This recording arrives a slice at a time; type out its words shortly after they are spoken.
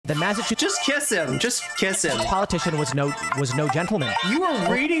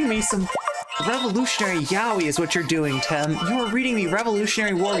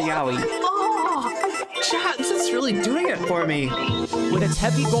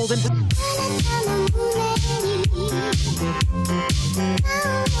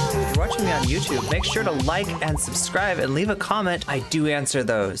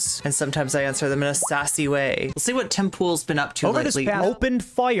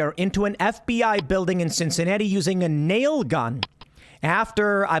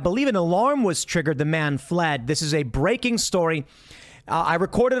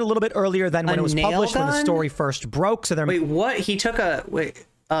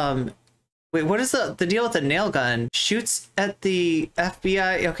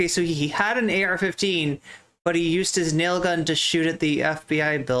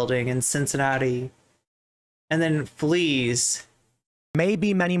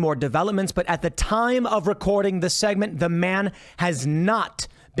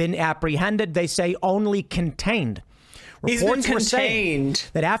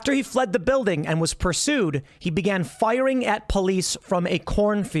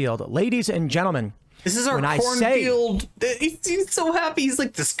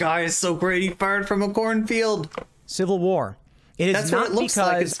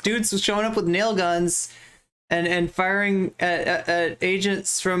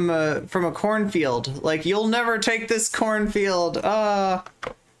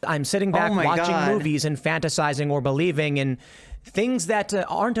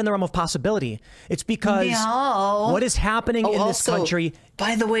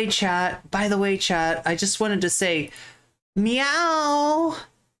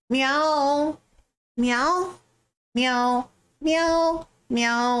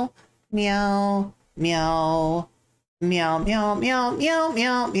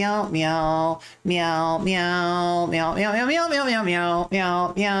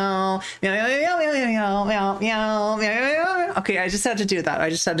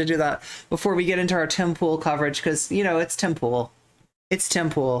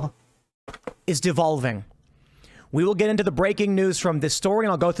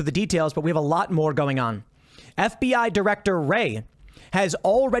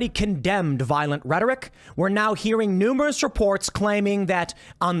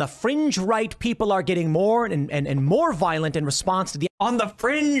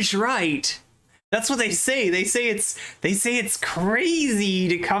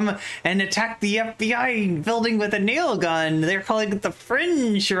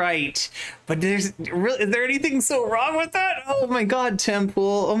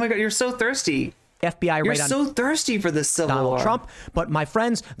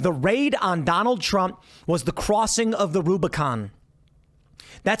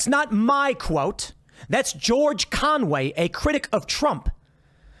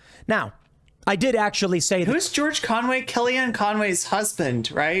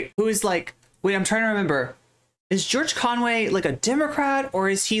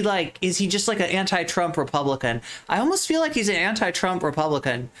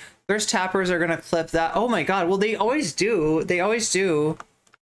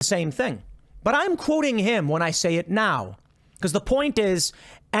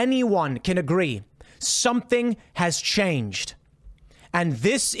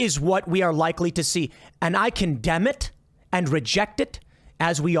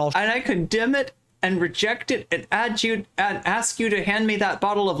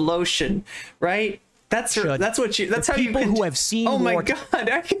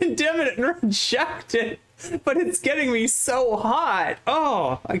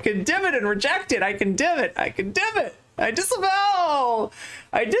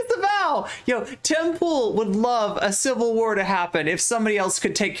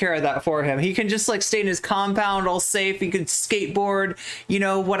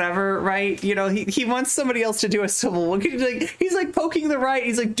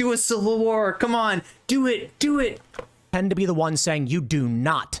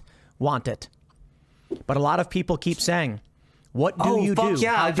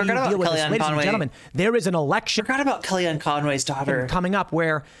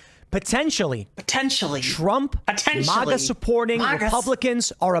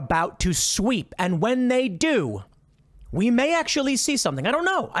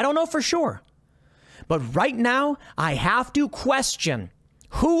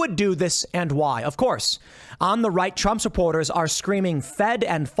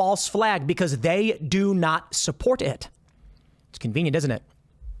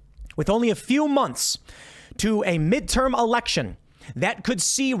that could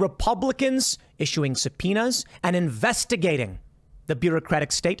see Republicans issuing subpoenas and investigating the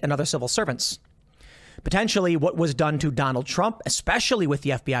bureaucratic state and other civil servants. Potentially what was done to Donald Trump, especially with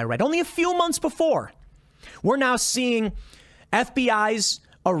the FBI raid, only a few months before. We're now seeing FBI's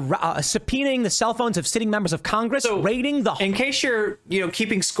subpoenaing the cell phones of sitting members of Congress, raiding the... In case you're,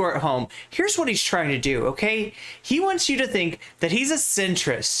 keeping score at home, here's what he's trying to do, okay? He wants you to think that he's a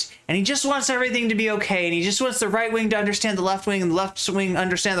centrist, and he just wants everything to be okay, and he just wants the right wing to understand the left wing, and the left wing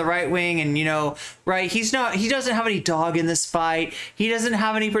understand the right wing, and, right? He doesn't have any dog in this fight. He doesn't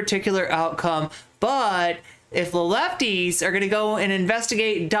have any particular outcome, but... if the lefties are going to go and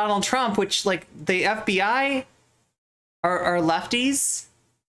investigate Donald Trump, which, like, the FBI are lefties...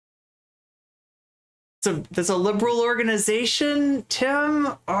 So there's a liberal organization, Tim?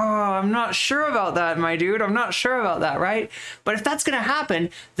 Oh, I'm not sure about that, my dude. I'm not sure about that, right? But if that's going to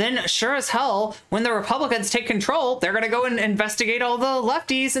happen, then sure as hell, when the Republicans take control, they're going to go and investigate all the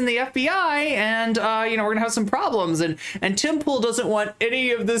lefties in the FBI, and, we're going to have some problems. And Tim Pool doesn't want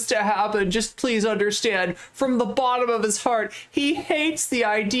any of this to happen. Just please understand, from the bottom of his heart, he hates the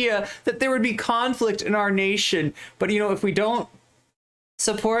idea that there would be conflict in our nation. But, if we don't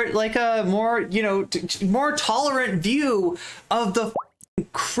support like a more, more tolerant view of the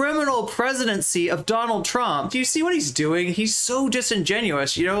criminal presidency of Donald Trump. Do you see what he's doing? He's so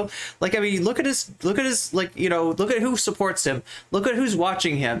disingenuous, like, I mean, look at his, look at who supports him. Look at who's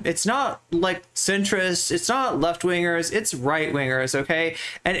watching him. It's not like centrists. It's not left wingers. It's right wingers. Okay.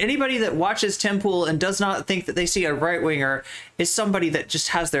 And anybody that watches Tim Pool and does not think that they see a right winger is somebody that just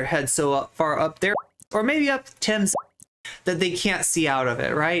has their head so far up there, or maybe up Tim's, that they can't see out of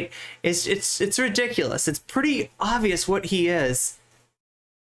it, right? It's ridiculous. It's pretty obvious what he is.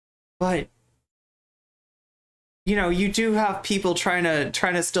 But you do have people trying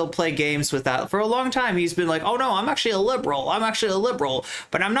to still play games with that. For a long time he's been like, "Oh no, I'm actually a liberal. I'm actually a liberal,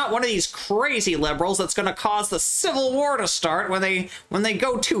 but I'm not one of these crazy liberals that's going to cause the Civil War to start when they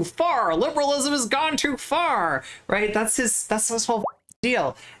go too far. Liberalism has gone too far." Right? That's his whole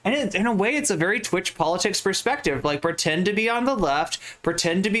deal. And in a way, it's a very Twitch politics perspective. Like, pretend to be on the left,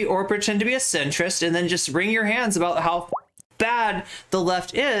 pretend to be a centrist, and then just wring your hands about how bad the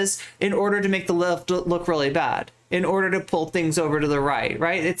left is in order to make the left look really bad, in order to pull things over to the right,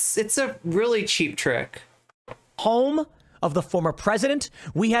 right? It's a really cheap trick. Home of the former president,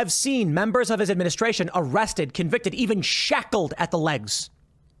 we have seen members of his administration arrested, convicted, even shackled at the legs.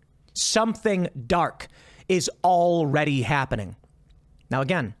 Something dark is already happening. Now,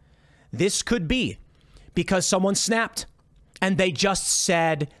 again, this could be because someone snapped and they just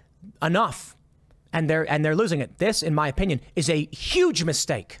said enough, and they're losing it. This, in my opinion, is a huge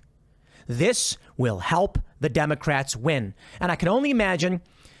mistake. This will help the Democrats win. And I can only imagine,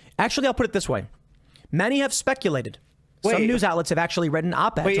 actually, I'll put it this way. Many have speculated. Some news outlets have actually written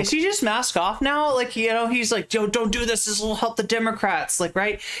op-eds. Wait, is he just mask off now? Like, he's like, don't do this. This will help the Democrats. Like,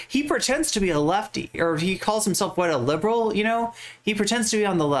 right? He pretends to be a lefty, or he calls himself, a liberal, He pretends to be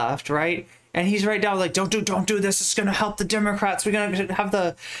on the left, right? And he's right down like, don't do this. It's going to help the Democrats. We're going to have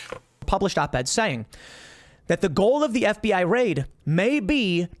the published op-ed saying that the goal of the FBI raid may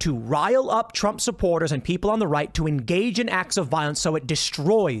be to rile up Trump supporters and people on the right to engage in acts of violence so it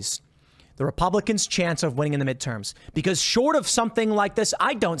destroys the Republicans' chance of winning in the midterms. Because short of something like this,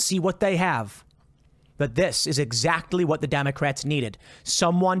 I don't see what they have. But this is exactly what the Democrats needed.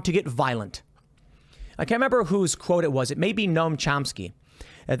 Someone to get violent. I can't remember whose quote it was. It may be Noam Chomsky.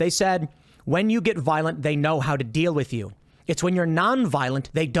 They said, when you get violent, they know how to deal with you. It's when you're nonviolent,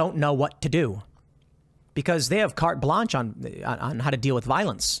 they don't know what to do. Because they have carte blanche on how to deal with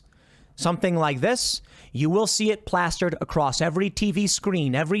violence. Something like this, you will see it plastered across every TV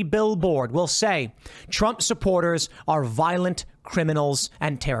screen. Every billboard will say, Trump supporters are violent criminals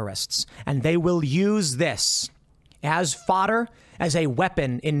and terrorists. And they will use this as fodder, as a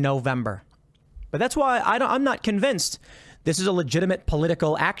weapon in November. But that's why I'm not convinced this is a legitimate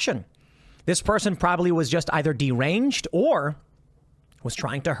political action. This person probably was just either deranged or was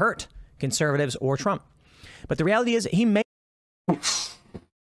trying to hurt conservatives or Trump. But the reality is he may...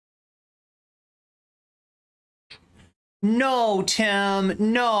 No, Tim,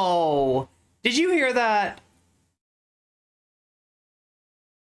 no. Did you hear that?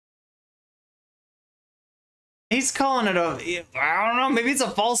 He's calling it I don't know, maybe it's a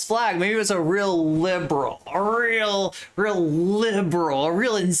false flag. Maybe it was a real liberal, a real liberal, a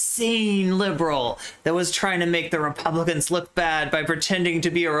real insane liberal that was trying to make the Republicans look bad by pretending to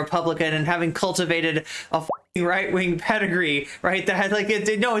be a Republican and having cultivated a right-wing pedigree, right? That had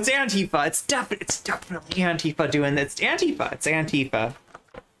no, it's Antifa. It's definitely Antifa doing this. It's Antifa.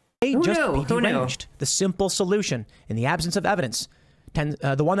 Who just knew? be deranged. The simple solution, in the absence of evidence,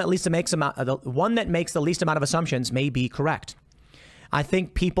 the one that makes the least amount of assumptions may be correct. I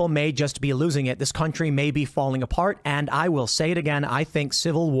think people may just be losing it. This country may be falling apart. And I will say it again. I think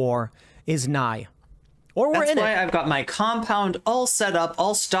civil war is nigh. Or we're in it. That's why I've got my compound all set up,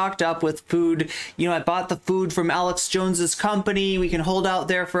 all stocked up with food. You know, I bought the food from Alex Jones's company. We can hold out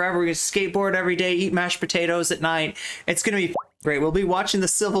there forever. We can skateboard every day, eat mashed potatoes at night. It's going to be great. We'll be watching the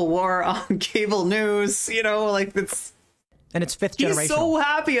Civil War on cable news. You know, like it's... And it's fifth generation. He's so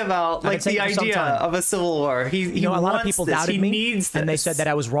happy about like the idea of a civil war. He a lot of people doubted me, needs this. And they said that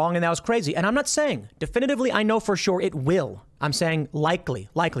I was wrong and that was crazy. And I'm not saying definitively. I know for sure it will. I'm saying likely.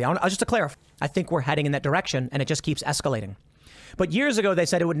 Just to clarify, I think we're heading in that direction, and it just keeps escalating. But years ago, they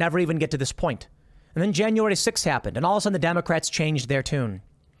said it would never even get to this point. And then January 6th happened, and all of a sudden the Democrats changed their tune.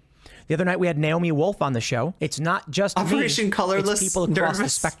 The other night we had Naomi Wolf on the show. It's not just Operation Colorless. It's people across the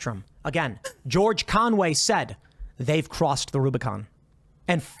spectrum. Again, George Conway said they've crossed the Rubicon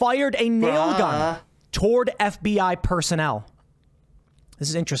and fired a nail gun toward FBI personnel. This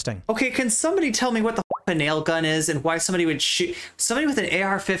is interesting. Okay, can somebody tell me what the a nail gun is and why somebody would shoot somebody with an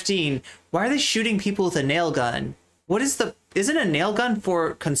AR-15? Why are they shooting people with a nail gun? Isn't a nail gun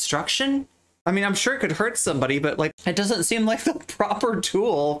for construction? I mean, I'm sure it could hurt somebody, but like, it doesn't seem like the proper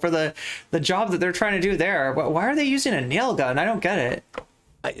tool for the job that they're trying to do there. Why are they using a nail gun? I don't get it.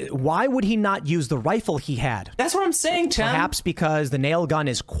 Why would he not use the rifle he had? That's what I'm saying, Tim. Perhaps because the nail gun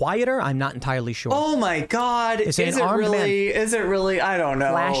is quieter. I'm not entirely sure. Oh my God. Is it really? I don't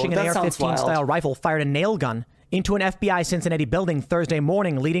know. Flashing an AR-15 style rifle fired a nail gun into an FBI Cincinnati building Thursday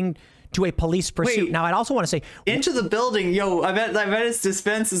morning, leading to a police pursuit. Wait, now, I'd also want to say... Into the building, I bet his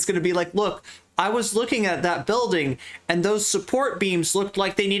defense is going to be like, look, I was looking at that building and those support beams looked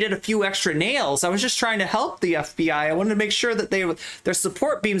like they needed a few extra nails. I was just trying to help the FBI. I wanted to make sure that their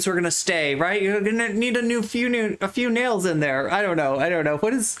support beams were going to stay, right? You're going to need a few nails in there. I don't know.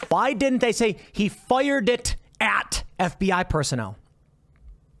 Why didn't they say he fired it at FBI personnel?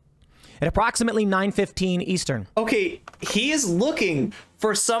 At approximately 9:15 Eastern. Okay, he is looking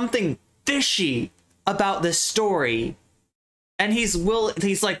for something fishy about this story, and he's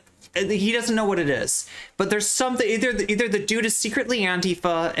like, he doesn't know what it is, but there's something. Either the dude is secretly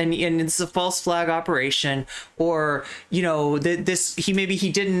Antifa and it's a false flag operation, or maybe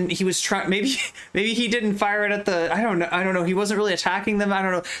he didn't fire it at the. I don't know. He wasn't really attacking them. I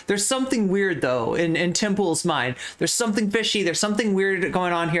don't know. There's something weird though in Tim Pool's mind. There's something fishy. There's something weird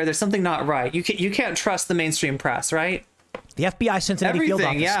going on here. There's something not right. You can't trust the mainstream press, right? The FBI Cincinnati field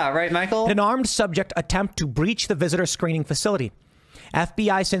office. Yeah, right, Michael. An armed subject attempt to breach the visitor screening facility.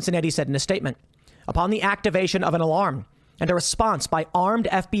 FBI Cincinnati said in a statement, upon the activation of an alarm and a response by armed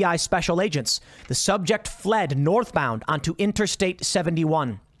FBI special agents, the subject fled northbound onto Interstate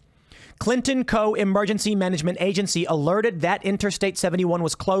 71. Clinton Co. Emergency Management Agency alerted that Interstate 71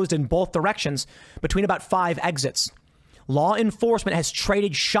 was closed in both directions between about 5 exits. Law enforcement has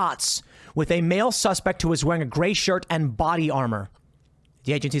traded shots with a male suspect who was wearing a gray shirt and body armor,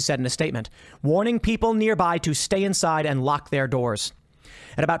 the agency said in a statement, warning people nearby to stay inside and lock their doors.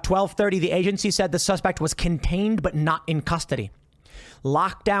 At about 12:30, the agency said the suspect was contained but not in custody.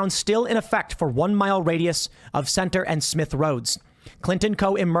 Lockdown still in effect for 1 mile radius of Center and Smith Roads. Clinton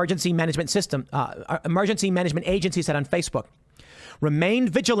Co. Emergency Management Agency said on Facebook, remain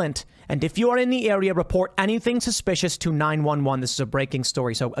vigilant, and if you are in the area, report anything suspicious to 911. This is a breaking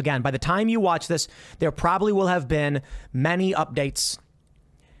story. So again, by the time you watch this, there probably will have been many updates.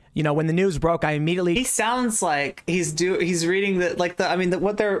 When the news broke, I immediately... He sounds like he's reading what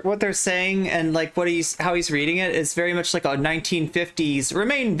they're saying, and like how he's reading it is very much like a 1950s.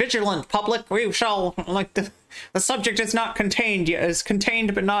 Remain vigilant, public. We shall the subject is not contained. Is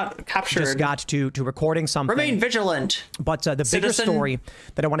contained but not captured. Just got to recording something. Remain vigilant. But the bigger story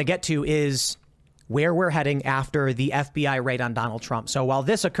that I want to get to is where we're heading after the FBI raid on Donald Trump. So while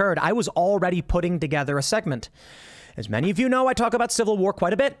this occurred, I was already putting together a segment. As many of you know, I talk about civil war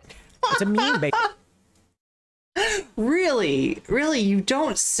quite a bit. It's a meme, baby. Really? You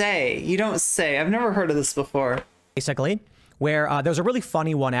don't say. I've never heard of this before. Basically, where there's a really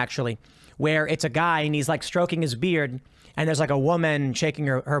funny one, actually, where it's a guy and he's like stroking his beard and there's like a woman shaking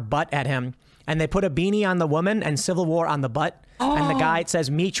her butt at him. And they put a beanie on the woman and civil war on the butt. Oh. And the guy, it says,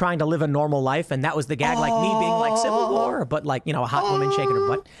 me trying to live a normal life. And that was the gag, like me being like civil war, but like, a hot woman shaking her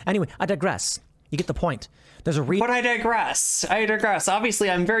butt. Anyway, I digress. You get the point. There's a But I digress. Obviously,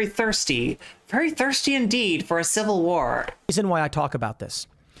 I'm very thirsty indeed for a civil war. Reason why I talk about this,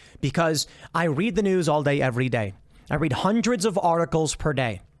 because I read the news all day, every day. I read hundreds of articles per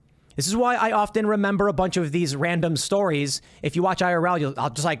day. This is why I often remember a bunch of these random stories. If you watch IRL, I'll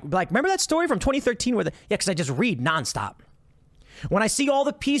just be like, remember that story from 2013 where because I just read nonstop. When I see all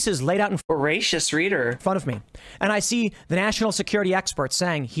the pieces laid out in voracious reader in front of me, and I see the national security experts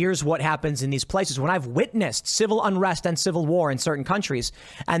saying, here's what happens in these places, when I've witnessed civil unrest and civil war in certain countries,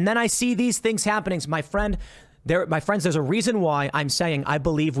 and then I see these things happening, my friends, there's a reason why I'm saying I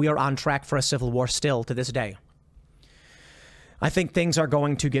believe we are on track for a civil war still to this day. I think things are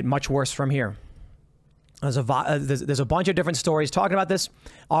going to get much worse from here. There's a bunch of different stories talking about this.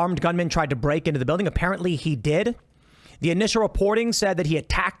 Armed gunman tried to break into the building. Apparently he did. The initial reporting said that he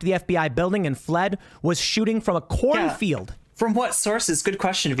attacked the FBI building and fled, was shooting from a cornfield. From what sources? Good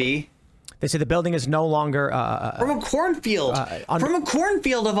question, V. They say the building is no longer... from a cornfield. From a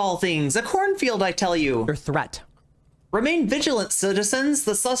cornfield of all things. A cornfield, I tell you. Under threat. Remain vigilant, citizens.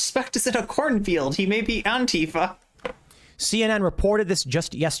 The suspect is in a cornfield. He may be Antifa. CNN reported this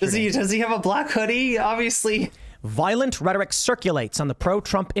just yesterday. Does he have a black hoodie? Obviously. Violent rhetoric circulates on the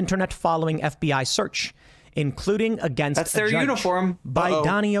pro-Trump internet following FBI search, including against That's their uniform. By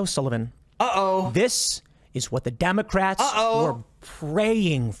Donnie O'Sullivan. This is what the Democrats were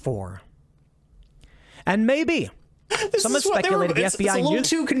praying for. And maybe some have speculated the FBI It's a little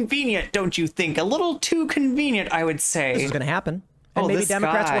too convenient, don't you think? A little too convenient, I would say. This is going to happen. And maybe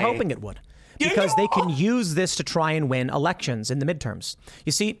Democrats were hoping it would. Because they can use this to try and win elections in the midterms.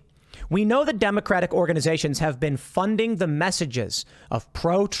 You see, we know that Democratic organizations have been funding the messages of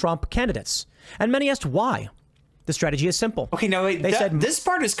pro-Trump candidates. And many asked why. The strategy is simple. Okay, no, wait, they said this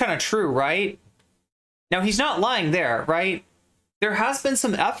part is kind of true, right? Now, he's not lying there, right? There has been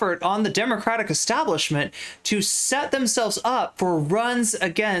some effort on the Democratic establishment to set themselves up for runs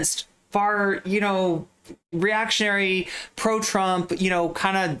against far, reactionary, pro-Trump,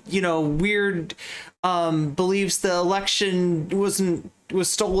 kind of, weird, believes the election was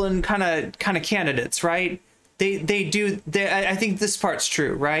stolen kind of candidates, right? I think this part's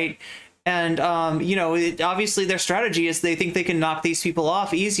true, right? And, obviously their strategy is they think they can knock these people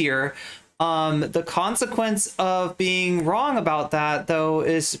off easier. The consequence of being wrong about that, though,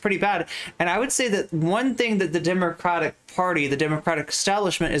 is pretty bad. And I would say that one thing that the Democratic Party, the Democratic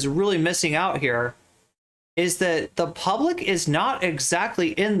establishment is really missing out here is that the public is not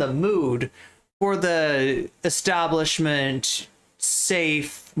exactly in the mood for the establishment,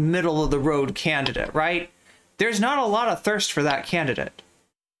 safe, middle-of-the-road candidate, right? There's not a lot of thirst for that candidate.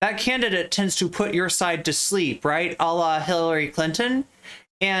 That candidate tends to put your side to sleep, right? A la Hillary Clinton.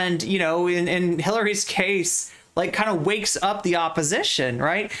 And, in Hillary's case, like kind of wakes up the opposition,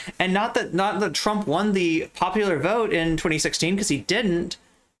 right? And not that Trump won the popular vote in 2016, because he didn't,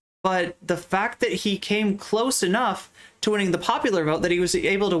 but the fact that he came close enough to winning the popular vote that he was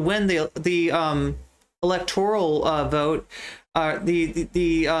able to win the electoral vote,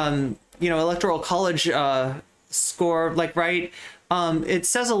 electoral college score, like, right? It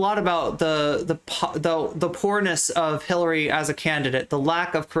says a lot about the poorness of Hillary as a candidate, the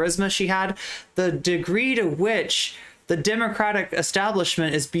lack of charisma she had, the degree to which the Democratic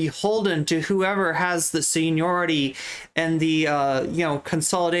establishment is beholden to whoever has the seniority and the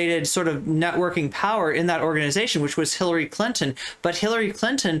consolidated sort of networking power in that organization, which was Hillary Clinton. But Hillary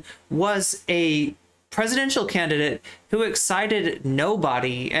Clinton was a presidential candidate who excited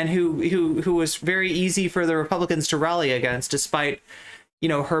nobody and who was very easy for the Republicans to rally against, despite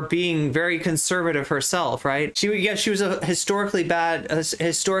her being very conservative herself, right? She was a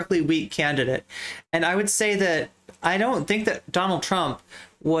historically weak candidate. And I would say that I don't think that Donald Trump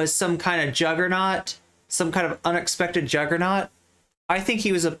was some kind of juggernaut, some kind of unexpected juggernaut. I think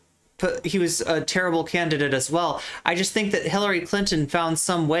he was a terrible candidate as well. I just think that Hillary Clinton found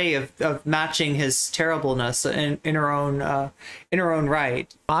some way of matching his terribleness in her own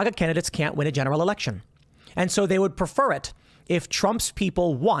right. MAGA candidates can't win a general election. And so they would prefer it if Trump's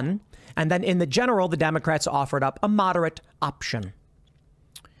people won, and then in the general, the Democrats offered up a moderate option.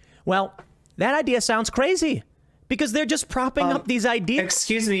 Well, that idea sounds crazy because they're just propping up these ideas.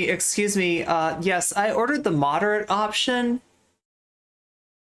 Excuse me. Yes, I ordered the moderate option.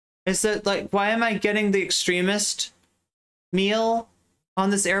 Is it like, why am I getting the extremist meal on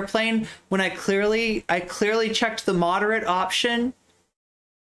this airplane when I clearly checked the moderate option?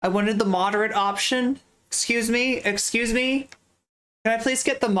 I wanted the moderate option. Excuse me. Can I please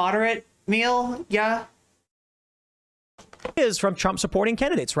get the moderate meal? Yeah. Is from Trump supporting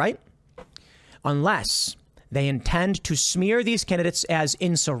candidates, right? Unless they intend to smear these candidates as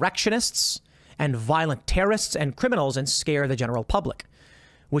insurrectionists and violent terrorists and criminals and scare the general public,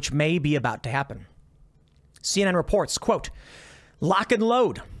 which may be about to happen. CNN reports, quote, "Lock and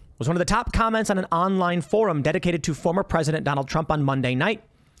load" was one of the top comments on an online forum dedicated to former President Donald Trump on Monday night,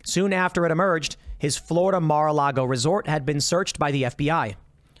 Soon after it emerged, his Florida Mar-a-Lago resort had been searched by the FBI.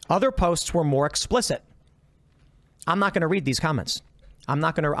 Other posts were more explicit. I'm not going to read these comments. I'm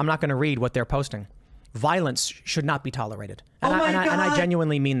not going to read what they're posting. Violence should not be tolerated. And, and I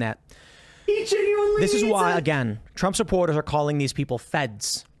genuinely mean that. He genuinely This is why, again, Trump supporters are calling these people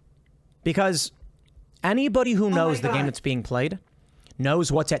feds. Because anybody who knows the game that's being played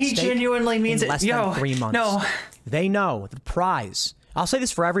knows what's at stake. He genuinely means in less than 3 months. No. They know the prize. I'll say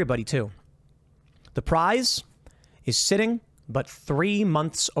this for everybody, too. The prize is sitting but 3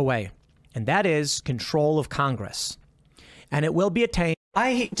 months away, and that is control of Congress. And it will be attained.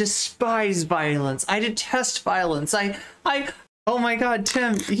 I despise violence. I detest violence. Oh my God,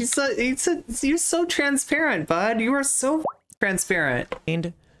 Tim, you're so transparent, bud. You are so transparent.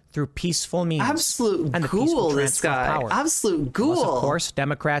 Through peaceful means. Absolute ghoul, this guy. Absolute ghoul. Plus, of course,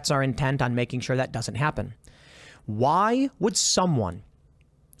 Democrats are intent on making sure that doesn't happen. Why would someone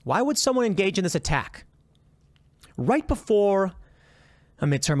engage in this attack right before a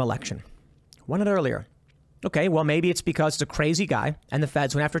midterm election? Why not earlier? Okay, well, maybe it's because it's a crazy guy and the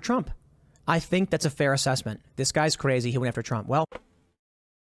feds went after Trump. I think that's a fair assessment. This guy's crazy. He went after Trump. Well,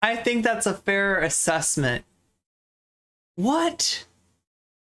 I think that's a fair assessment. What?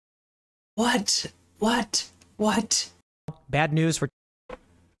 Bad news for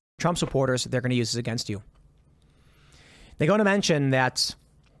Trump supporters. They're going to use this against you. They're going to mention that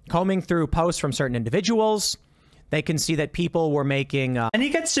combing through posts from certain individuals, they can see that people were making and he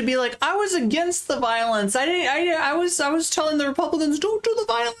gets to be like, I was against the violence. I was telling the Republicans, don't do the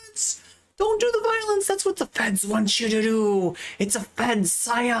violence. Don't do the violence. That's what the feds want you to do. It's a fed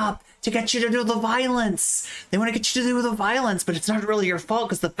psyop to get you to do the violence. They want to get you to do the violence, but it's not really your fault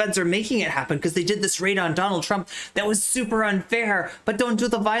because the feds are making it happen because they did this raid on Donald Trump that was super unfair, but don't do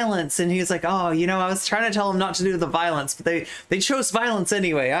the violence. And he's like, oh, you know, I was trying to tell them not to do the violence, but they chose violence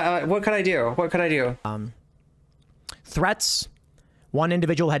anyway. What could I do? What could I do? Threats. One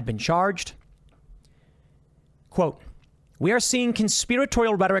individual had been charged. Quote, we are seeing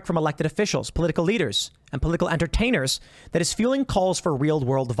conspiratorial rhetoric from elected officials, political leaders, and political entertainers that is fueling calls for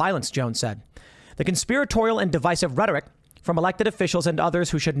real-world violence, Jones said. The conspiratorial and divisive rhetoric from elected officials and others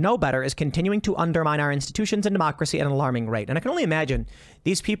who should know better is continuing to undermine our institutions and democracy at an alarming rate. And I can only imagine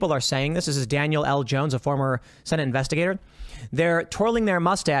these people are saying this. This is Daniel L. Jones, a former Senate investigator. They're twirling their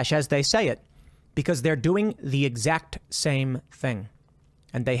mustache as they say it because they're doing the exact same thing.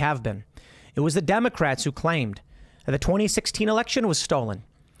 And they have been. It was the Democrats who claimed that the 2016 election was stolen,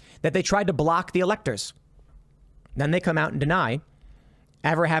 that they tried to block the electors. Then they come out and deny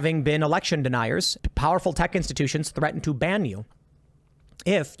ever having been election deniers. Powerful tech institutions threaten to ban you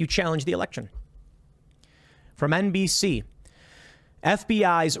if you challenge the election. From NBC,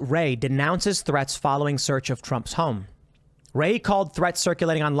 FBI's Wray denounces threats following search of Trump's home. Wray called threats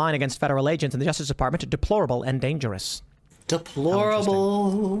circulating online against federal agents in the Justice Department deplorable and dangerous.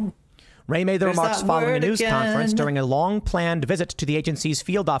 Deplorable. Ray made the remarks following a news conference during a long-planned visit to the agency's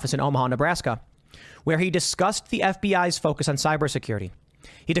field office in Omaha, Nebraska, where he discussed the FBI's focus on cybersecurity.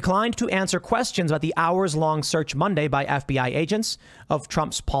 He declined to answer questions about the hours-long search Monday by FBI agents of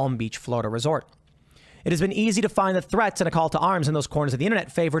Trump's Palm Beach, Florida resort. It has been easy to find the threats and a call to arms in those corners of the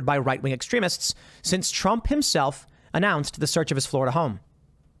internet favored by right-wing extremists since Trump himself announced the search of his Florida home.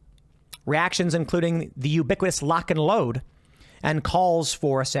 Reactions including the ubiquitous lock and load and calls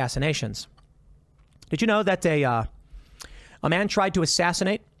for assassinations. Did you know that a man tried to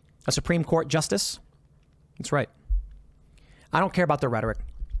assassinate a Supreme Court justice? That's right. I don't care about the rhetoric.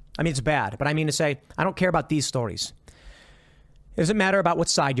 I mean, it's bad, but I mean to say, I don't care about these stories. It doesn't matter about what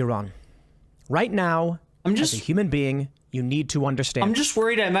side you're on. Right now, as a human being, you need to understand. I'm just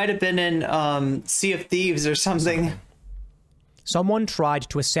worried I might have been in Sea of Thieves or something. Someone tried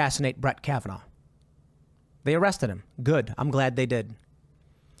to assassinate Brett Kavanaugh. They arrested him. Good. I'm glad they did.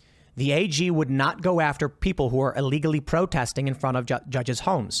 The AG would not go after people who are illegally protesting in front of judges'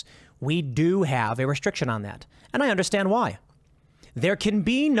 homes. We do have a restriction on that. And I understand why. There can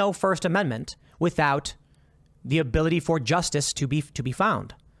be no First Amendment without the ability for justice to be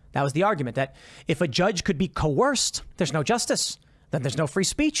found. That was the argument, that if a judge could be coerced, there's no justice. Then there's no free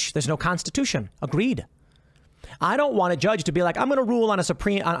speech. There's no Constitution. Agreed. I don't want a judge to be like, I'm going to rule on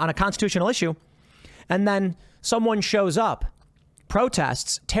a constitutional issue. And then someone shows up,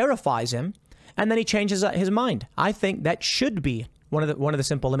 protests, terrifies him, and then he changes his mind. I think that should be one of the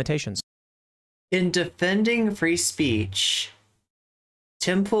simple limitations. In defending free speech,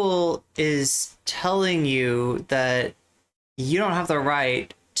 Tim Pool is telling you that you don't have the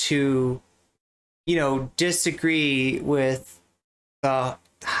right to, disagree with the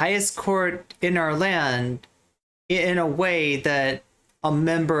highest court in our land in a way that a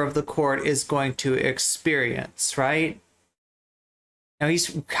member of the court is going to experience, right? Now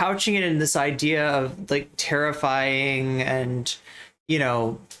he's couching it in this idea of like terrifying and, you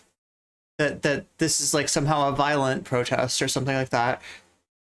know, that this is like somehow a violent protest or something like that.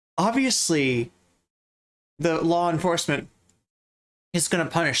 Obviously, the law enforcement is going to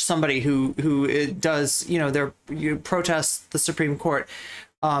punish somebody who does, you know, you protest the Supreme Court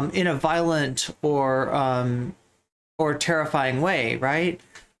in a violent or terrifying way, right?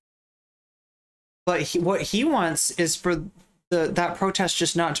 But what he wants is for that protest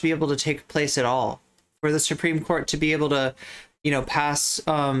just not to be able to take place at all, for the Supreme Court to be able to, you know, pass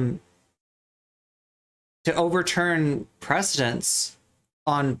to overturn precedents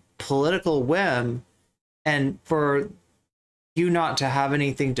on political whim, and for you not to have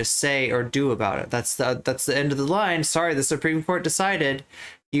anything to say or do about it. That's the end of the line. Sorry, the Supreme Court decided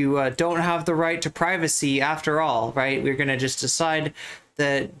you don't have the right to privacy after all, right? We're gonna just decide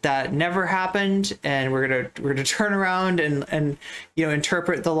that never happened, and we're gonna turn around and you know,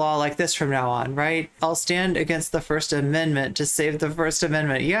 interpret the law like this from now on, right? I'll stand against the First Amendment to save the First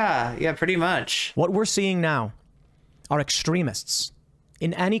Amendment. Yeah, pretty much. What we're seeing now are extremists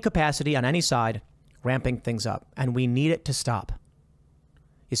in any capacity on any side ramping things up, and we need it to stop.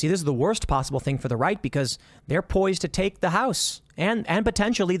 You see, this is the worst possible thing for the right because they're poised to take the House and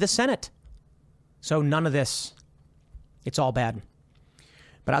potentially the Senate. So none of this. It's all bad.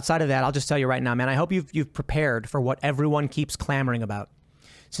 But outside of that, I'll just tell you right now, man, I hope you've prepared for what everyone keeps clamoring about.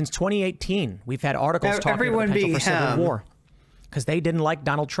 Since 2018, we've had articles talking about the potential for civil war because they didn't like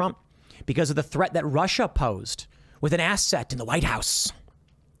Donald Trump because of the threat that Russia posed with an asset in the White House.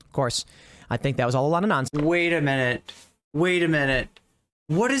 Of course, I think that was all a lot of nonsense. Wait a minute.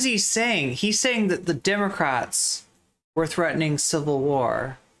 What is he saying? He's saying that the Democrats were threatening civil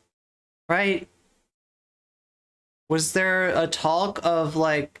war, right? Was there a talk of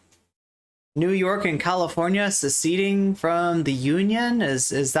like New York and California seceding from the Union?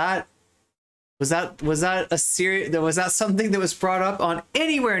 Was that something that was brought up on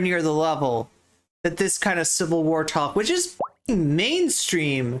anywhere near the level that this kind of civil war talk, which is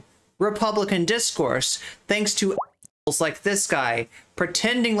mainstream Republican discourse, thanks to like this guy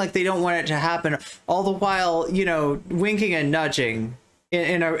pretending like they don't want it to happen, all the while, you know, winking and nudging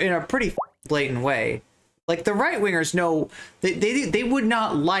in a pretty blatant way. Like the right wingers know they would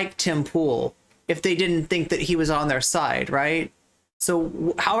not like Tim Pool if they didn't think that he was on their side, right?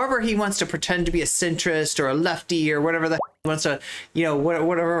 So however he wants to pretend to be a centrist or a lefty or whatever the he wants to, you know,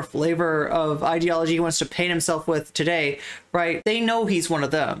 whatever flavor of ideology he wants to paint himself with today, right? They know he's one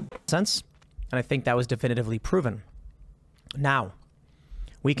of them. And I think that was definitively proven. Now,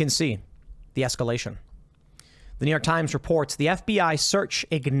 we can see the escalation. The New York Times reports the FBI search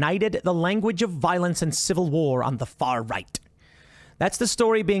ignited the language of violence and civil war on the far right. That's the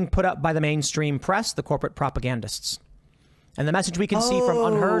story being put up by the mainstream press, the corporate propagandists. And the message we can see from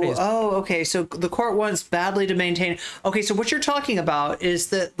Unheard is... Oh, okay. So the court wants badly to maintain... Okay, so what you're talking about is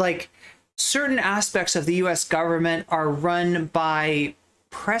that, like, certain aspects of the U.S. government are run by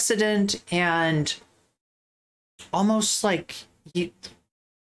precedent and almost like...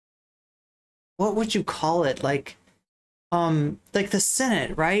 what would you call it? Like the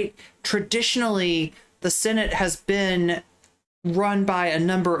Senate, right? Traditionally, the Senate has been run by a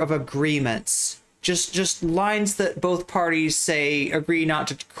number of agreements. Just lines that both parties say agree not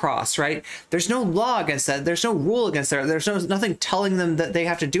to cross, right? There's no law against that. There's no rule against that. There's nothing telling them that they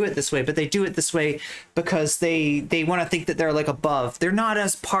have to do it this way, but they do it this way because they want to think that they're like above. They're not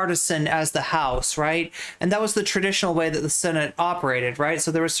as partisan as the House, right? And that was the traditional way that the Senate operated, right?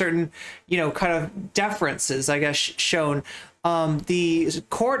 So there were certain, you know, kind of deferences, I guess, shown. The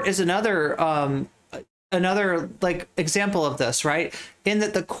court is another like example of this, right? In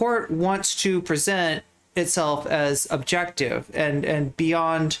that the court wants to present itself as objective and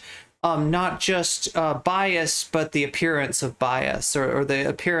beyond not just bias, but the appearance of bias or the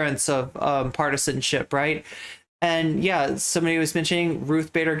appearance of partisanship, right? And yeah, somebody was mentioning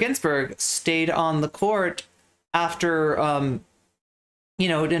Ruth Bader Ginsburg stayed on the court after, you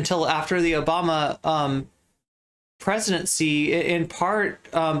know, until after the Obama presidency, in part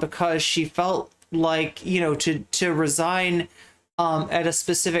because she felt like, you know, to resign at a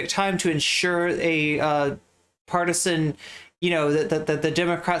specific time to ensure a partisan, you know, that the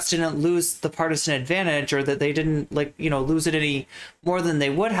Democrats didn't lose the partisan advantage, or that they didn't, like, you know, lose it any more than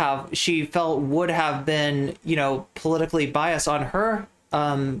they would have, she felt would have been, you know, politically biased on her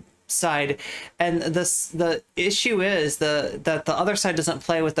side. And the issue is that the other side doesn't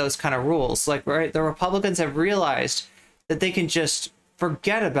play with those kind of rules. Like, right, the Republicans have realized that they can just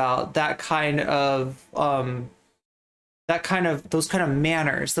forget about that kind of those kind of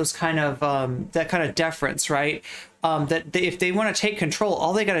manners, those kind of that kind of deference, right? That if they want to take control,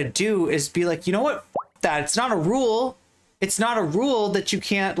 all they got to do is be like, you know what, F that. It's not a rule. It's not a rule that you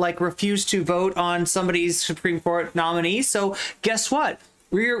can't like refuse to vote on somebody's Supreme Court nominee. So guess what?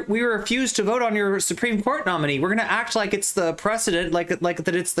 We refuse to vote on your Supreme Court nominee. We're going to act like it's the precedent, like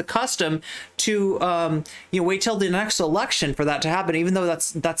that it's the custom to wait till the next election for that to happen, even though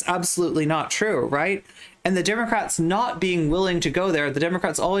that's absolutely not true, right? And the Democrats not being willing to go there, the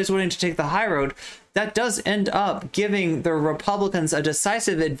Democrats always willing to take the high road, that does end up giving the Republicans a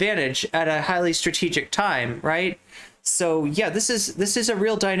decisive advantage at a highly strategic time, right? So yeah, this is a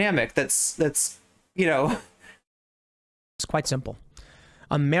real dynamic that's it's quite simple.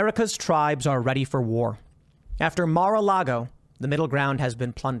 America's tribes are ready for war. After Mar-a-Lago, the middle ground has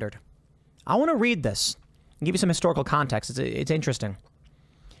been plundered. I want to read this and give you some historical context. It's interesting.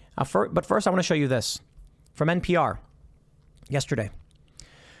 But first, I want to show you this from NPR yesterday.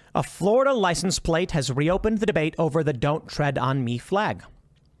 A Florida license plate has reopened the debate over the "Don't Tread on Me" flag.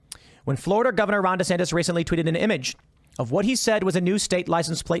 When Florida Governor Ron DeSantis recently tweeted an image of what he said was a new state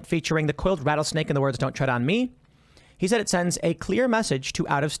license plate featuring the coiled rattlesnake and the words "Don't tread on me," he said it sends a clear message to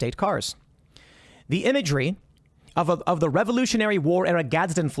out-of-state cars. The imagery of the Revolutionary War-era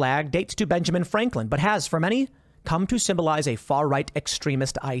Gadsden flag dates to Benjamin Franklin, but has, for many, come to symbolize a far-right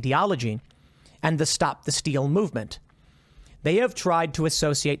extremist ideology and the Stop the Steal movement. They have tried to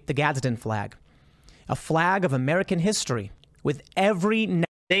associate the Gadsden flag, a flag of American history, with every...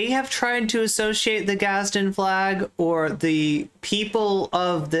 They have tried to associate the Gadsden flag, or the people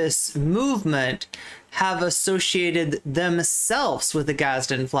of this movement have associated themselves with the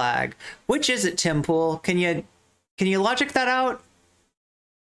Gadsden flag. Which is it, Tim Pool? Can you logic that out?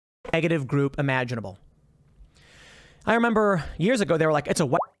 Negative group imaginable. I remember years ago they were like, it's a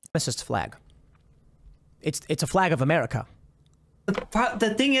white supremacist flag. It's a flag of America.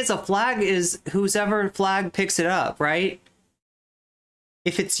 The thing is, a flag is whoever flag picks it up, right?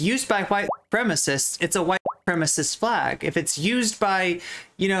 If it's used by white supremacists, it's a white supremacist flag. If it's used by,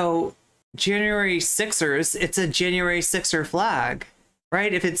 January 6ers, it's a January 6er flag,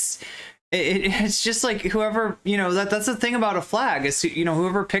 right? If it's just like whoever, that's the thing about a flag is,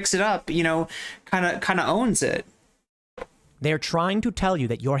 whoever picks it up, kind of owns it. They're trying to tell you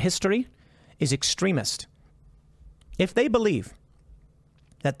that your history is extremist. If they believe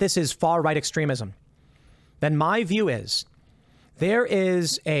that this is far-right extremism, then my view is there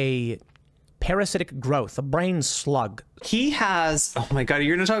is a parasitic growth, a brain slug. He has, oh my God,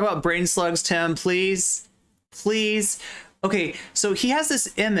 you're going to talk about brain slugs, Tim, please, please. Okay, so he has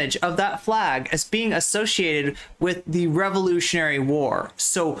this image of that flag as being associated with the Revolutionary War.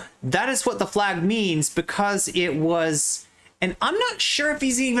 So that is what the flag means, because it was, and I'm not sure if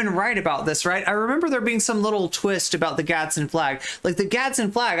he's even right about this, right? I remember there being some little twist about the Gadsden flag. Like, the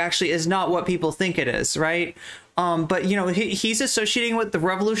Gadsden flag actually is not what people think it is, right? But, he's associating with the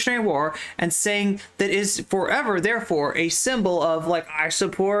Revolutionary War and saying that is forever, therefore, a symbol of, like, I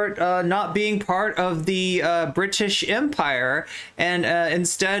support not being part of the British Empire and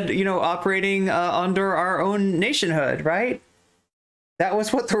instead, operating under our own nationhood, right? That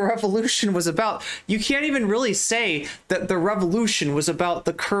was what the revolution was about. You can't even really say that the revolution was about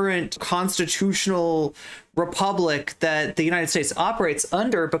the current constitutional republic that the United States operates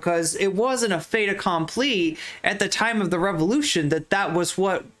under, because it wasn't a fait accompli at the time of the revolution that was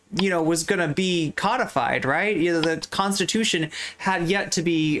what was going to be codified, right? The Constitution had yet to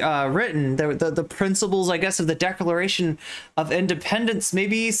be written. The principles, I guess, of the Declaration of Independence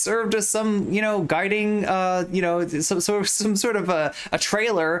maybe served as some, guiding, some sort of a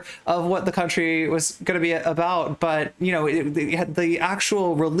trailer of what the country was going to be about. But the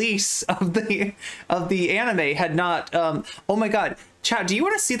actual release of the anime had not. Oh my God, chat! Do you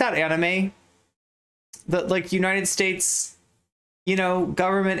want to see that anime? The United States,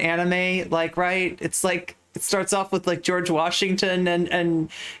 government anime, right? It's like, it starts off with like George Washington and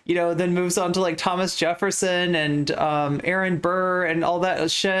then moves on to like Thomas Jefferson and Aaron Burr and all that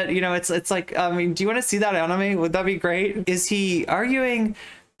shit. It's like, I mean, do you want to see that anime? Would that be great? Is he arguing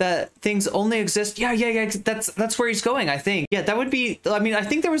that things only exist? Yeah. That's where he's going, I think. Yeah, that would be, I mean, I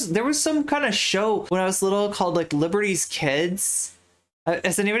think there was some kind of show when I was little called like Liberty's Kids.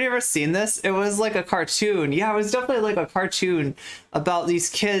 Has anybody ever seen this? It was like a cartoon. Yeah, it was definitely like a cartoon about these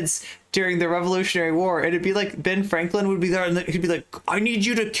kids during the Revolutionary War, and it'd be like Ben Franklin would be there, and he'd be like, I need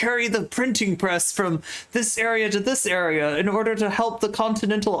you to carry the printing press from this area to this area in order to help the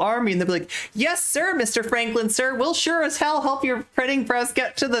Continental Army. And they'd be like, yes, sir, Mr. Franklin, sir, we'll sure as hell help your printing press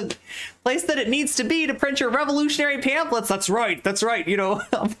get to the place that it needs to be to print your revolutionary pamphlets. That's right, you know.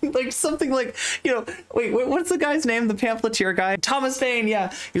 Like something like, you know, wait, what's the guy's name, the pamphleteer guy? Thomas Paine.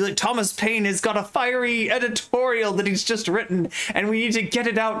 Yeah, you're like, Thomas Paine has got a fiery editorial that he's just written, and we need to get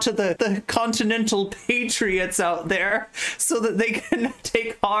it out to the continental patriots out there so that they can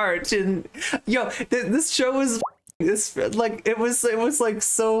take heart. And this show was this, like, it was like,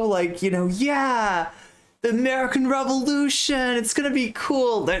 so like, you know, yeah, the American Revolution, it's gonna be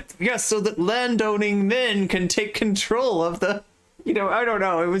cool, that, yes, so that landowning men can take control of the, you know, I don't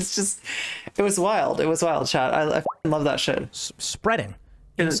know, it was wild, chat. I love that shit. Spreading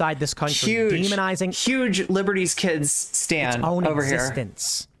inside this country, huge, demonizing huge Liberty's Kids stand over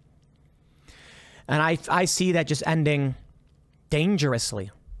existence. And I see that just ending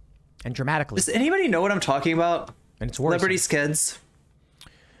dangerously and dramatically. Does anybody know what I'm talking about? And it's worse. Liberty's Kids.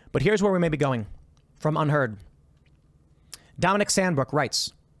 But here's where we may be going. From Unheard. Dominic Sandbrook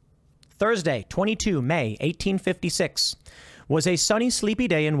writes, Thursday, 22 May, 1856, was a sunny, sleepy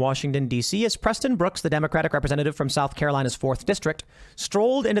day in Washington, D.C. as Preston Brooks, the Democratic representative from South Carolina's 4th District,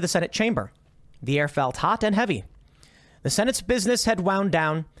 strolled into the Senate chamber. The air felt hot and heavy. The Senate's business had wound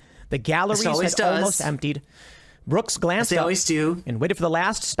down. The galleries had almost emptied. Brooks glanced up and waited for the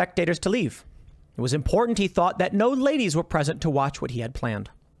last spectators to leave. It was important, he thought, that no ladies were present to watch what he had planned.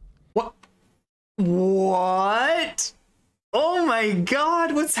 What? Oh my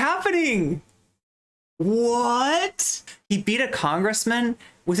God, what's happening? What? He beat a congressman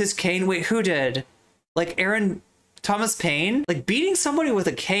with his cane? Wait, who did? Like Thomas Paine? Like beating somebody with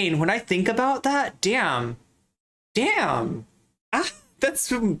a cane, when I think about that, damn. That's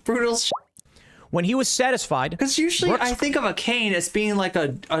some brutal shit. When he was satisfied, because usually I think of a cane as being like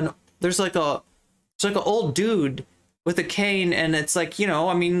there's like an old dude with a cane, and it's like, you know,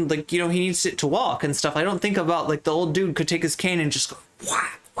 I mean, like, you know, he needs it to walk and stuff. I don't think about like the old dude could take his cane and just go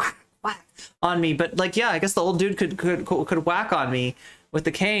whack, whack, whack on me. But like, yeah, I guess the old dude could whack on me with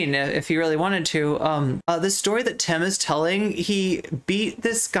the cane if he really wanted to. This story that Tim is telling, he beat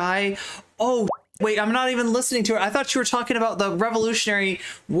this guy. Oh, wait, I'm not even listening to it. I thought you were talking about the Revolutionary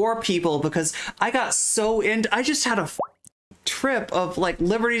War people, because I got so into, I just had a trip of like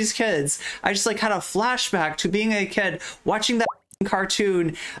Liberty's Kids. I just like had a flashback to being a kid watching that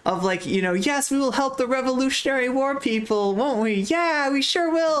cartoon of like, you know, yes, we will help the Revolutionary War people, won't we? Yeah, we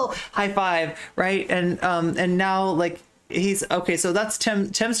sure will. High five, right? And now like he's okay. So that's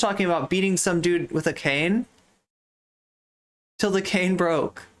Tim's talking about beating some dude with a cane till the cane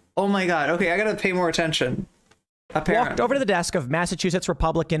broke. Oh my God. Okay, I gotta pay more attention. Apparently. Walked over to the desk of Massachusetts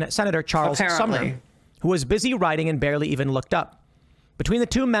Republican Senator Charles Sumner, who was busy writing and barely even looked up. Between the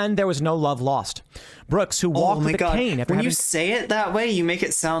two men, there was no love lost. Brooks, who walked with a cane after when you say it that way, you make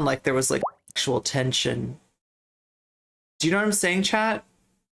it sound like there was like actual tension. Do you know what I'm saying, chat?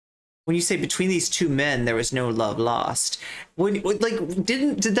 When you say between these two men, there was no love lost. When like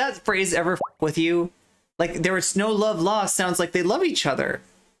did that phrase ever with you? Like there was no love lost sounds like they love each other,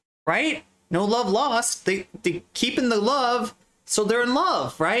 right? No love lost. They keep in the love. So they're in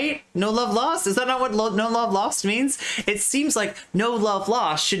love, right? No love lost. Is that not what no love lost means? It seems like no love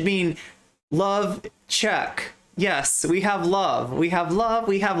lost should mean love check. Yes, we have love. We have love.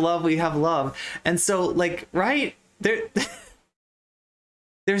 We have love. We have love. And so like, right? There's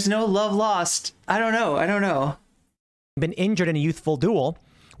no love lost. I don't know. Been injured in a youthful duel,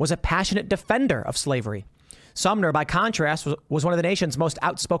 was a passionate defender of slavery. Sumner, by contrast, was one of the nation's most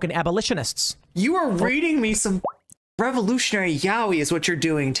outspoken abolitionists. You are reading me some Revolutionary Yowie is what you're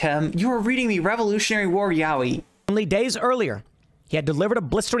doing, Tim. You are reading me Revolutionary War Yowie. Only days earlier, he had delivered a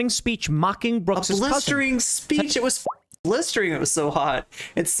blistering speech mocking Brooks' cousin. A blistering speech? It was blistering. It was so hot.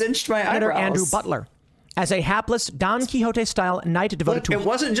 It cinched my eyebrows. Andrew Butler, as a hapless Don Quixote-style knight devoted to... It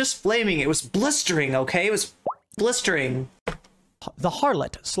wasn't just flaming. It was blistering, okay? It was blistering. The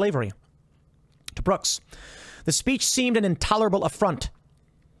harlot slavery. To Brooks, the speech seemed an intolerable affront.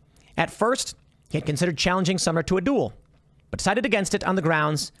 At first, he had considered challenging Sumner to a duel, but decided against it on the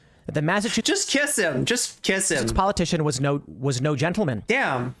grounds that the Massachusetts... Just kiss him. Just kiss him. ...politician was no gentleman.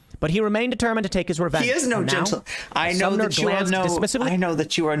 Damn. But he remained determined to take his revenge. He is no gentleman. I know that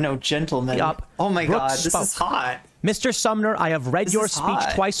you are no gentleman. Oh my God, this is hot. Mr. Sumner, I have read your speech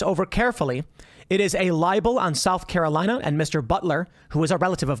twice over carefully. It is a libel on South Carolina and Mr. Butler, who is a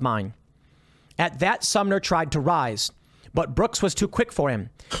relative of mine. At that, Sumner tried to rise, but Brooks was too quick for him.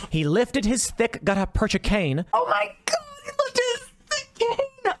 He lifted his thick gutta percha cane. Oh my God, he lifted his thick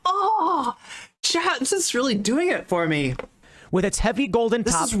cane. Oh. Oh, chat, this is really doing it for me. With its heavy golden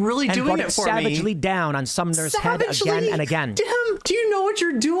top, this is really and doing brought it for savagely down on Sumner's head again and again. Damn, do you know what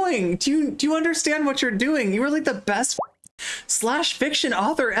you're doing? Do you understand what you're doing? You were like the best slash fiction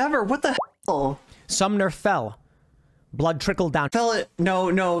author ever. What the hell? Sumner fell. Blood trickled down. Fell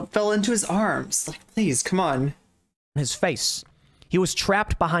into his arms. Like, please, come on. His face. He was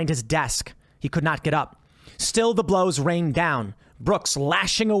trapped behind his desk. He could not get up. Still the blows rained down. Brooks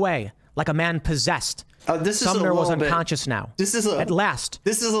lashing away like a man possessed. Sumner was unconscious now. At last.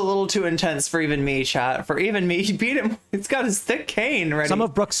 This is a little too intense for even me, chat. For even me, he beat him. It's got his thick cane ready. Some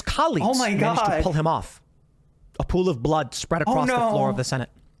of Brooks' colleagues managed to pull him off. A pool of blood spread across the floor of the Senate.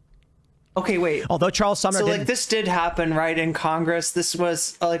 Okay, wait. Although Charles Sumner like, this did happen, right, in Congress. This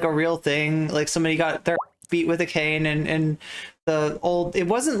was like a real thing. Like, somebody got their beat with a cane, and the old, it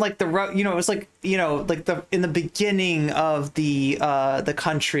wasn't like the, it was like, like in the beginning of the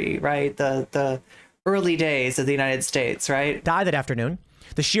country, right? The early days of the United States, right? Died that afternoon.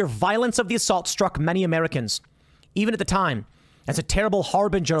 The sheer violence of the assault struck many Americans, even at the time, as a terrible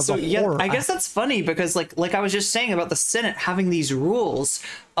harbinger of the horror. I guess that's funny because like I was just saying about the Senate having these rules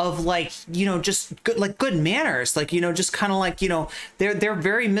of like, just good manners, like, just kind of like, they're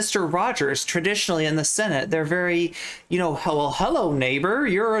very Mr. Rogers traditionally in the Senate. They're very, hello neighbor,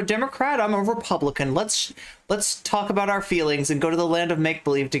 you're a Democrat, I'm a Republican. Let's talk about our feelings and go to the land of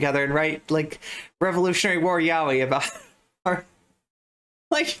make-believe together and write like Revolutionary War yaoi about our,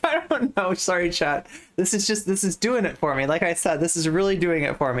 like, I don't know. Sorry, chat. This is doing it for me. Like I said, this is really doing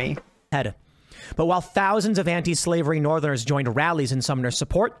it for me. But while thousands of anti-slavery Northerners joined rallies in Sumner's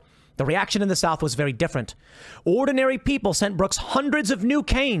support, the reaction in the South was very different. Ordinary people sent Brooks hundreds of new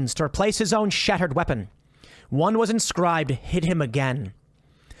canes to replace his own shattered weapon. One was inscribed, "Hit him again."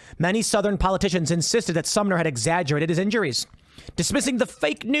 Many Southern politicians insisted that Sumner had exaggerated his injuries, dismissing the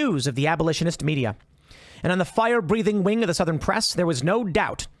fake news of the abolitionist media. And on the fire-breathing wing of the Southern press, there was no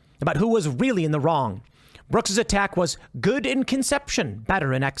doubt about who was really in the wrong. Brooks's attack was good in conception,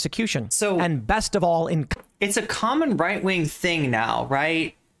 better in execution, and best of all in... It's a common right-wing thing now,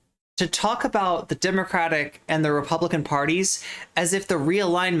 right? To talk about the Democratic and the Republican parties as if the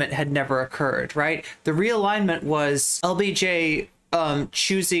realignment had never occurred, right? The realignment was LBJ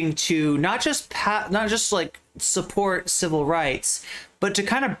choosing to not just like support civil rights, but to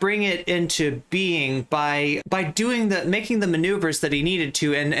kind of bring it into being by making the maneuvers that he needed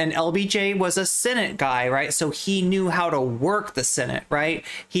to. And LBJ was a Senate guy, right? So he knew how to work the Senate, right?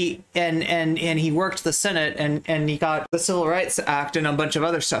 He worked the Senate and he got the Civil Rights Act and a bunch of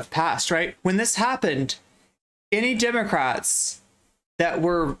other stuff passed, right? When this happened, any Democrats that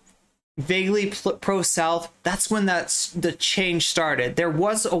were vaguely pro-South, that's when the change started. There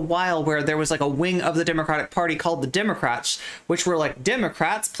was a while where there was like a wing of the Democratic Party called the Democrats, which were like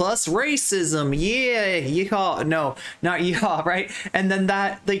Democrats plus racism. Yeah, yeehaw. No, not yeehaw, right? And then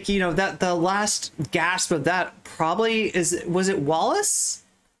that, like, that the last gasp of that probably was it Wallace?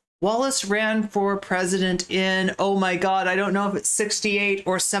 Wallace ran for president in, oh my God, I don't know if it's 68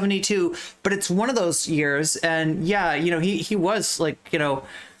 or 72, but it's one of those years. And yeah, he was like,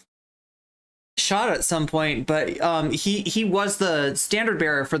 shot at some point, but he was the standard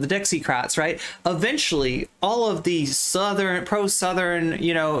bearer for the Dixiecrats, right? Eventually, all of the pro-Southern,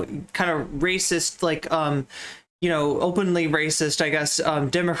 kind of racist, like, openly racist, I guess,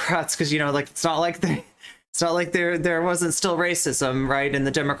 Democrats, because, like, it's not like there wasn't still racism, right, in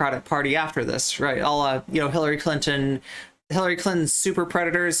the Democratic Party after this, right? All, Hillary Clinton's super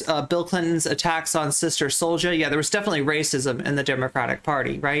predators, Bill Clinton's attacks on Sister Souljah. Yeah, there was definitely racism in the Democratic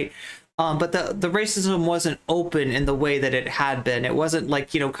Party, right? But the racism wasn't open in the way that it had been. It wasn't like,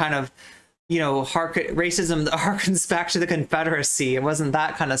 kind of, racism that harkens back to the Confederacy. It wasn't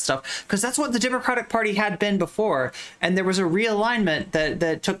that kind of stuff, because that's what the Democratic Party had been before. And there was a realignment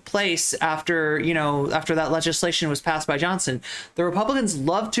that took place after, after that legislation was passed by Johnson. The Republicans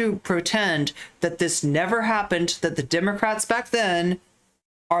love to pretend that this never happened, that the Democrats back then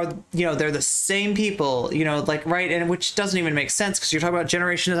are, they're the same people, like, right? And which doesn't even make sense, because you're talking about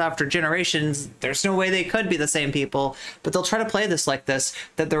generations after generations. There's no way they could be the same people, but they'll try to play this like this,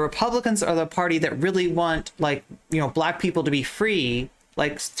 that the Republicans are the party that really want, like, black people to be free,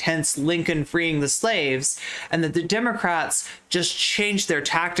 like, hence Lincoln freeing the slaves, and that the Democrats just change their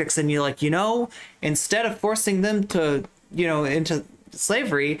tactics. And you're like, instead of forcing them to, into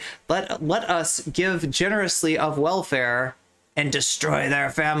slavery, let us give generously of welfare and destroy their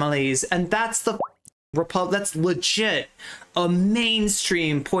families. And that's the That's legit a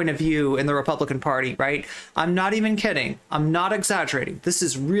mainstream point of view in the Republican Party, right? I'm not even kidding. I'm not exaggerating. This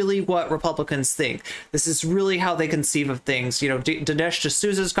is really what Republicans think. This is really how they conceive of things. You know, Dinesh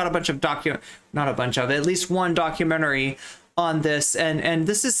D'Souza's got a bunch of at least one documentary on this, and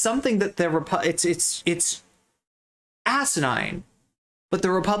this is something that it's asinine, but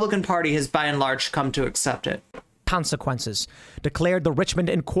the Republican Party has by and large come to accept it. Consequences, declared the Richmond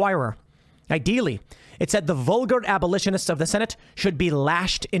Inquirer. Ideally, it said the vulgar abolitionists of the Senate should be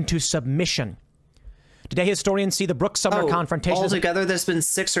lashed into submission. Today, historians see the Brooks-Sumner confrontation. Altogether, there's been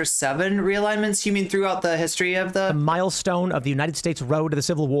 6 or 7 realignments, you mean, throughout the history of the milestone of the United States road to the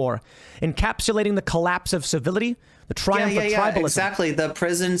Civil War, encapsulating the collapse of civility, the triumph of tribalism. Exactly. The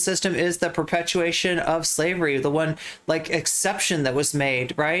prison system is the perpetuation of slavery, the one, like, exception that was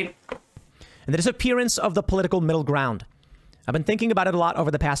made, right? And the disappearance of the political middle ground. I've been thinking about it a lot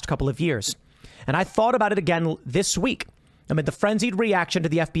over the past couple of years, and I thought about it again this week amid the frenzied reaction to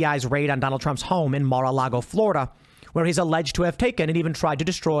the FBI's raid on Donald Trump's home in Mar-a-Lago, Florida, where he's alleged to have taken and even tried to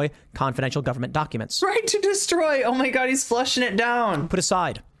destroy confidential government documents. Right, to destroy. Oh my God, he's flushing it down. Put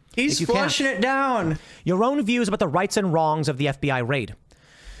aside. He's flushing it down. Your own views about the rights and wrongs of the FBI raid.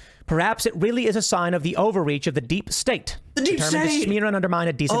 Perhaps it really is a sign of the overreach of the deep state. The deep determined state. to smear and undermine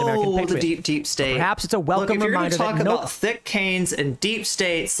a decent American patriot. The deep state. Or perhaps it's a welcome reminder that if you're going to talk about thick canes and deep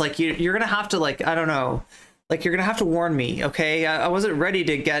states, like you're going to have to, like, I don't know, like you're going to have to warn me, okay? I wasn't ready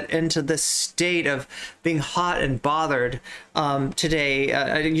to get into this state of being hot and bothered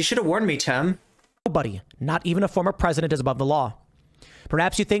today. You should have warned me, Tim. Nobody, not even a former president, is above the law.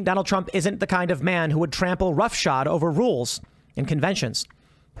 Perhaps you think Donald Trump isn't the kind of man who would trample roughshod over rules and conventions.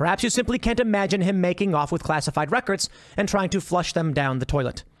 Perhaps you simply can't imagine him making off with classified records and trying to flush them down the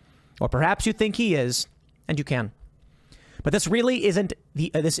toilet. Or perhaps you think he is, and you can. But this isn't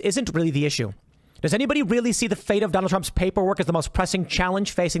really the issue. Does anybody really see the fate of Donald Trump's paperwork as the most pressing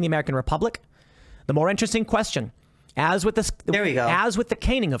challenge facing the American Republic? The more interesting question, as with the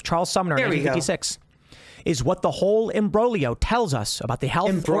caning of Charles Sumner in 1956, is what the whole imbroglio tells us about the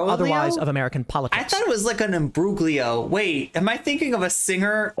health or otherwise of American politics. I thought it was like an imbroglio. Wait, am I thinking of a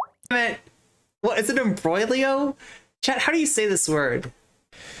singer? What is it, imbroglio? Chat, how do you say this word?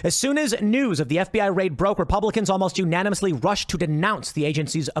 As soon as news of the FBI raid broke, Republicans almost unanimously rushed to denounce the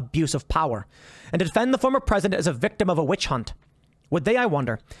agency's abuse of power and to defend the former president as a victim of a witch hunt. Would they, I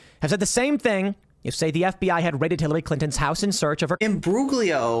wonder, have said the same thing if, say, the FBI had raided Hillary Clinton's house in search of her...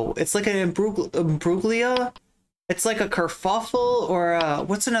 Imbroglio. It's like an imbruglia. It's like a kerfuffle, or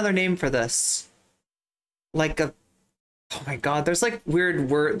what's another name for this? Like a... Oh my God, there's like weird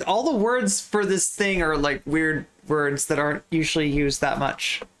words. All the words for this thing are like weird words that aren't usually used that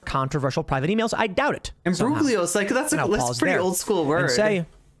much. Controversial private emails? I doubt it. Imbroglio is like, that's a pretty old school word. And say,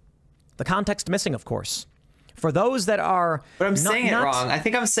 the context missing, of course. For those that are... But I'm saying it wrong. I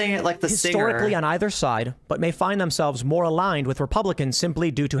think I'm saying it like the historically singer. On either side, but may find themselves more aligned with Republicans simply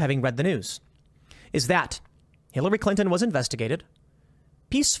due to having read the news, is that Hillary Clinton was investigated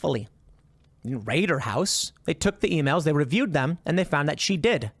peacefully. They didn't raid her house. They took the emails, they reviewed them, and they found that she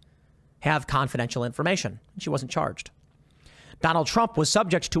did have confidential information. She wasn't charged. Donald Trump was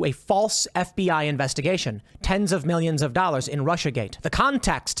subject to a false FBI investigation, tens of millions of dollars in Russiagate. The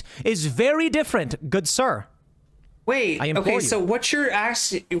context is very different, good sir. Wait, okay, so what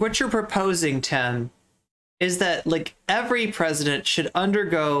you're proposing, Tim, is that like every president should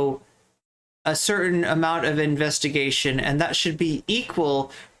undergo a certain amount of investigation, and that should be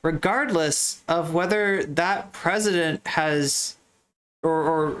equal regardless of whether that president has,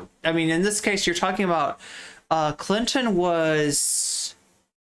 or I mean, in this case, you're talking about Clinton was...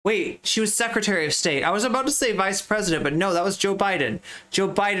 Wait, she was Secretary of State. I was about to say Vice President, but no, that was Joe Biden. Joe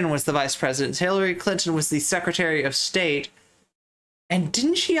Biden was the Vice President. Hillary Clinton was the Secretary of State. And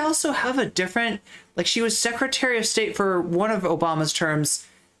didn't she also have a different... Like, she was Secretary of State for one of Obama's terms,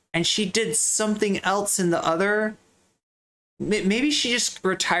 and she did something else in the other? Maybe she just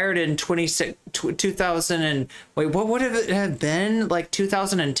retired in 2000 and... Wait, what would it have been? Like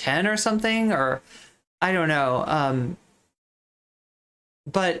 2010 or something? Or... I don't know.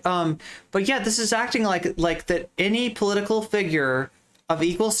 But yeah, this is acting like that any political figure of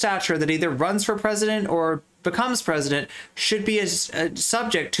equal stature that either runs for president or becomes president should be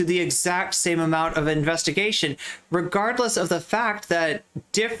subject to the exact same amount of investigation, regardless of the fact that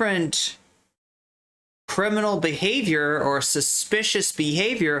different criminal behavior or suspicious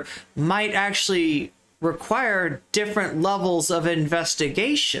behavior might actually require different levels of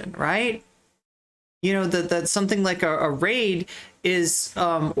investigation, right? You know, that something like a raid is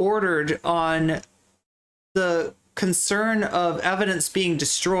ordered on the concern of evidence being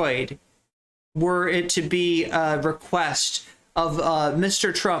destroyed. were it to be a request of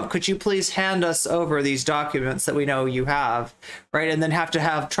Mr. Trump, could you please hand us over these documents that we know you have, right? And then have to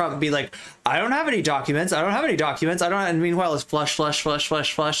have Trump be like, I don't have any documents. I don't have any documents. I don't. And meanwhile, it's flush, flush, flush,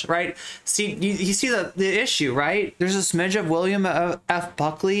 flush, flush, right? See, you see the issue, right? There's a smidge of William F.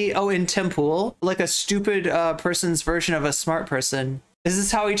 Buckley. Oh, in Tim Pool, like a stupid person's version of a smart person. Is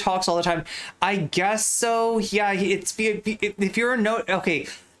this how he talks all the time? I guess so. Yeah, if you're a note, okay.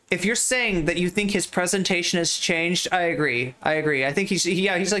 If you're saying that you think his presentation has changed, I agree. I think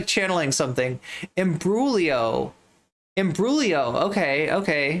he's like channeling something. Imbroglio.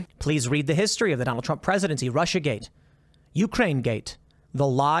 Okay. Please read the history of the Donald Trump presidency, Russiagate, Ukrainegate, the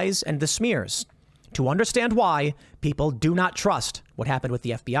lies and the smears, to understand why people do not trust what happened with the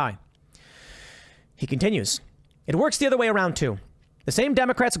FBI. He continues, it works the other way around too. The same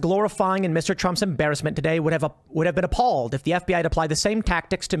Democrats glorifying in Mr. Trump's embarrassment today would have been appalled if the FBI had applied the same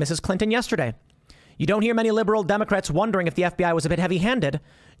tactics to Mrs. Clinton yesterday. You don't hear many liberal Democrats wondering if the FBI was a bit heavy-handed,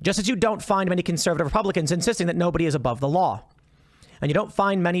 just as you don't find many conservative Republicans insisting that nobody is above the law. And you don't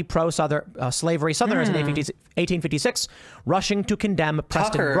find many pro-slavery Southerners in 1856 rushing to condemn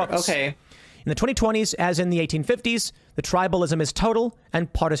Preston Brooks. Okay. In the 2020s, as in the 1850s, the tribalism is total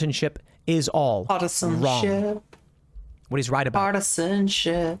and partisanship is all wrong. What he's right about.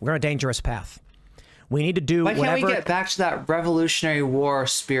 Partisanship. We're on a dangerous path. We need to do whatever. Why can't we get back to that Revolutionary War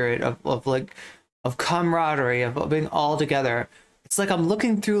spirit of camaraderie, of being all together? It's like I'm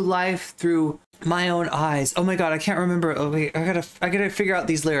looking through life through my own eyes. Oh my God, I can't remember. Oh wait, I gotta figure out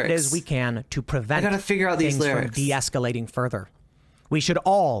these lyrics. As we can to prevent. I gotta figure out these lyrics from de-escalating further. We should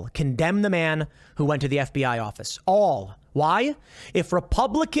all condemn the man who went to the FBI office. All. Why? If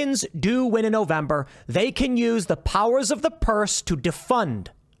Republicans do win in November, they can use the powers of the purse to defund.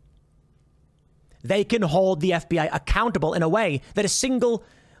 They can hold the FBI accountable in a way that a single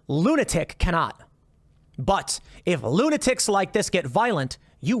lunatic cannot. But if lunatics like this get violent,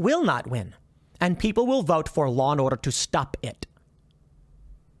 you will not win, and people will vote for law and order to stop it.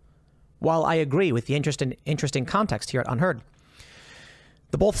 While I agree with the interesting context here at Unheard,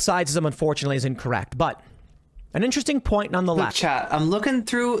 the both sidesism, unfortunately, is incorrect, but an interesting point nonetheless. Look, chat, I'm looking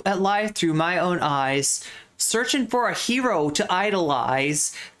through at life through my own eyes, searching for a hero to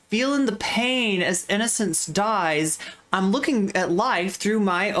idolize, feeling the pain as innocence dies. I'm looking at life through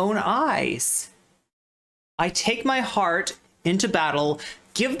my own eyes. I take my heart into battle,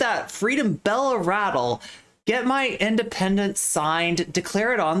 give that freedom bell a rattle, get my independence signed,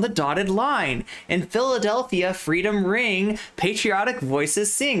 declare it on the dotted line. In Philadelphia, freedom ring, patriotic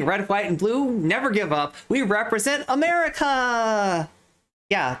voices sing. Red, white, and blue, never give up. We represent America.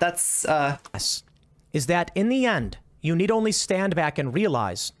 Yeah, that's... Is that in the end, you need only stand back and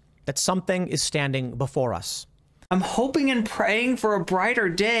realize that something is standing before us. I'm hoping and praying for a brighter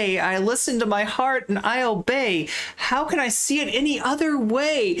day. I listen to my heart and I obey. How can I see it any other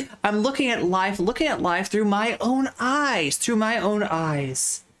way? I'm looking at life through my own eyes,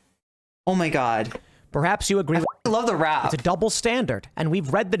 Oh my God. Perhaps you agree. I love the rap. It's a double standard, and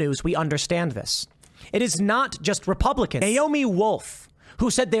we've read the news. We understand this. It is not just Republicans. Naomi Wolf,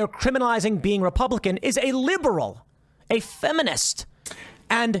 who said they are criminalizing being Republican, is a liberal, a feminist.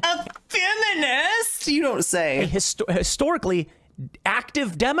 And a feminist? You don't say. A historically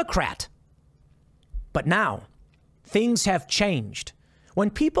active Democrat. But now, things have changed. When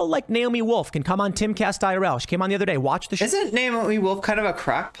people like Naomi Wolf can come on Timcast IRL, she came on the other day, watch the show. Isn't Naomi Wolf kind of a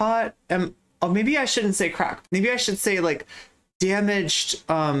crackpot? Oh, maybe I shouldn't say crack. Maybe I should say like damaged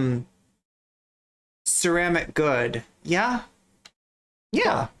ceramic good. Yeah?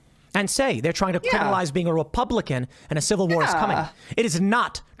 Yeah. And say they're trying to criminalize being a Republican and a civil war is coming. It is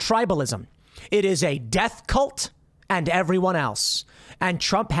not tribalism. It is a death cult and everyone else. And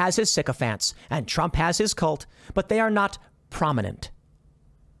Trump has his sycophants and Trump has his cult, but they are not prominent.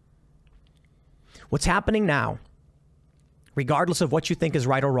 What's happening now, regardless of what you think is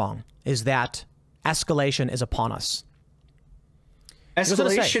right or wrong, is that escalation is upon us.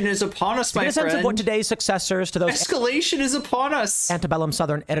 Escalation is upon us, my friend. In a sense of what today's successors to those... Escalation is upon us. ...antebellum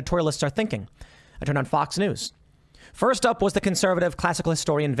Southern editorialists are thinking. I turned on Fox News. First up was the conservative classical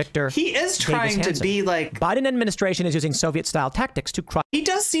historian Victor. He is trying to be like Biden administration is using Soviet-style tactics to crush. He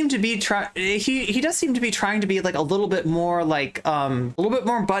does seem to be he does seem to be trying to be like a little bit more like a little bit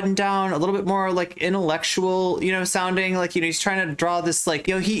more buttoned down, a little bit more like intellectual, you know, sounding like, you know, he's trying to draw this like,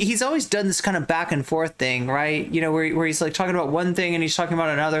 you know, he's always done this kind of back and forth thing, right? You know, where he's like talking about one thing and he's talking about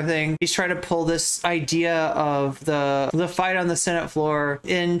another thing. He's trying to pull this idea of the fight on the Senate floor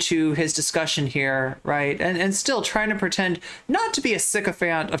into his discussion here, right? And still trying to pretend not to be a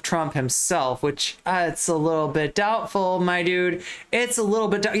sycophant of Trump himself, which it's a little bit doubtful, my dude. It's a little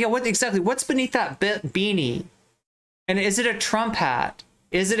bit. Yeah, what exactly? What's beneath that beanie? And is it a Trump hat?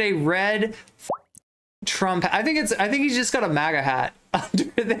 Is it a red Trump hat? I think he's just got a MAGA hat under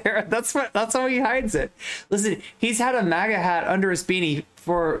there. That's how he hides it. Listen, he's had a MAGA hat under his beanie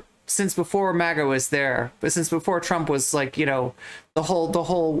since before MAGA was there, but since before Trump was like, you know, the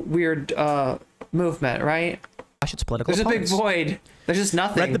whole weird movement, right? It's political. There's opponents. a big void. There's just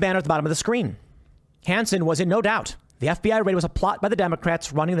nothing. Read the banner at the bottom of the screen. Hansen was in no doubt. The FBI raid was a plot by the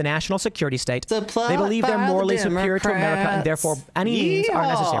Democrats running the national security state. They believe they're morally superior to America, and therefore any means are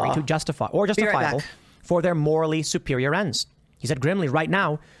necessary to justify or justifiable for their morally superior ends. He said grimly, right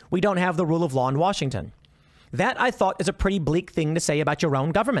now, we don't have the rule of law in Washington. That, I thought, is a pretty bleak thing to say about your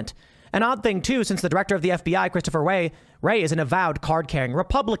own government. An odd thing, too, since the director of the FBI, Christopher Wray, is an avowed card-carrying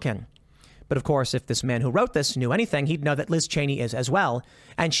Republican. But of course, if this man who wrote this knew anything, he'd know that Liz Cheney is as well,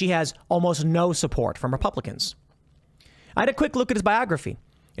 and she has almost no support from Republicans. I had a quick look at his biography.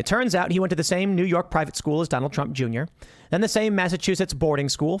 It turns out he went to the same New York private school as Donald Trump Jr., then the same Massachusetts boarding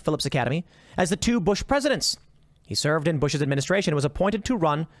school, Phillips Academy, as the two Bush presidents. He served in Bush's administration and was appointed to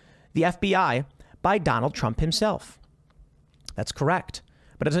run the FBI by Donald Trump himself. That's correct,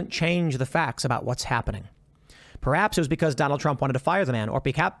 but it doesn't change the facts about what's happening. Perhaps it was because Donald Trump wanted to fire the man, or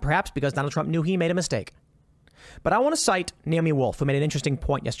perhaps because Donald Trump knew he made a mistake. But I want to cite Naomi Wolf, who made an interesting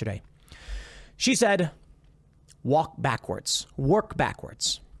point yesterday. She said, walk backwards, work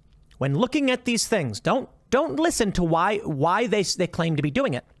backwards. When looking at these things, don't listen to why they claim to be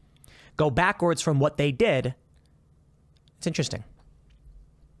doing it. Go backwards from what they did. It's interesting.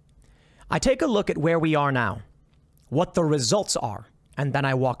 I take a look at where we are now, what the results are, and then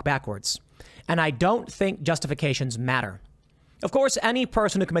I walk backwards. And I don't think justifications matter. Of course, any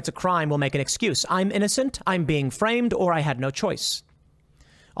person who commits a crime will make an excuse. I'm innocent, I'm being framed, or I had no choice.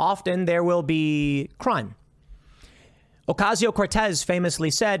 Often there will be crime. Ocasio-Cortez famously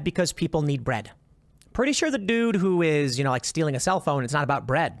said, because people need bread. Pretty sure the dude who is, like stealing a cell phone, it's not about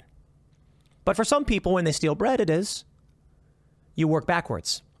bread. But for some people, when they steal bread, it is. You work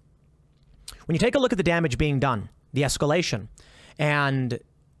backwards. When you take a look at the damage being done, the escalation, and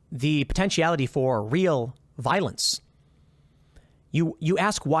the potentiality for real violence, you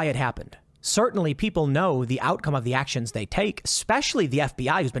ask why it happened. Certainly people know the outcome of the actions they take, especially the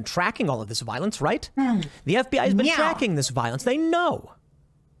FBI, who's been tracking all of this violence, right? The FBI has been tracking this violence. They know,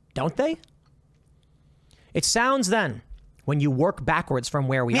 don't they? It sounds then, when you work backwards from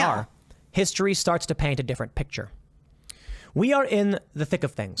where we are, history starts to paint a different picture. We are in the thick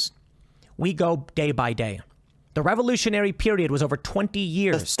of things. We go day by day. The revolutionary period was over 20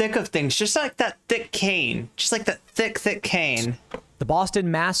 years. The thick of things, just like that thick cane. Just like that thick cane. The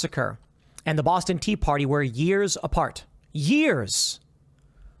Boston Massacre and the Boston Tea Party were years apart. Years!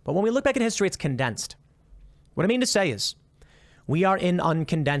 But when we look back at history, it's condensed. What I mean to say is, we are in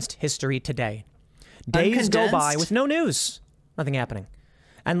uncondensed history today. Days go by with no news. Nothing happening.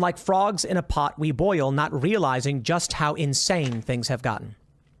 And like frogs in a pot, we boil, not realizing just how insane things have gotten.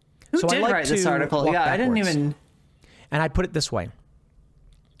 Who did write this article? Yeah, I didn't even... And I'd put it this way.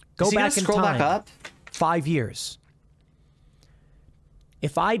 Go back in time. Scroll back up? 5 years.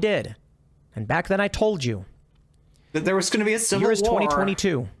 If I did, and back then I told you that there was going to be a civil war. Year is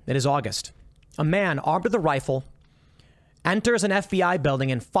 2022. It is August. A man armed with a rifle enters an FBI building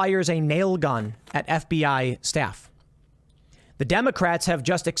and fires a nail gun at FBI staff. The Democrats have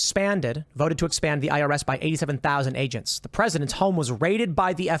just voted to expand the IRS by 87,000 agents. The president's home was raided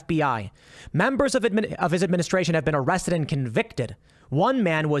by the FBI. Members of his administration have been arrested and convicted. One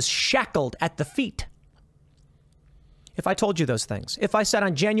man was shackled at the feet. If I told you those things, if I said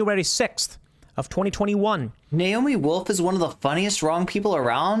on January 6th of 2021, Naomi Wolf is one of the funniest wrong people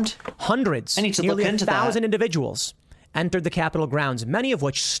around. Hundreds, I need to nearly look into 1,000 individuals entered the Capitol grounds, many of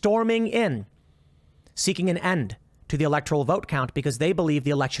which storming in, seeking an end to the electoral vote count because they believe the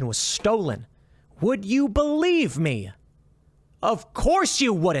election was stolen. Would you believe me? Of course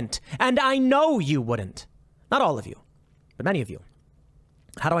you wouldn't. And I know you wouldn't. Not all of you, but many of you.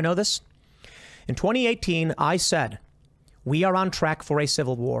 How do I know this? In 2018, I said, we are on track for a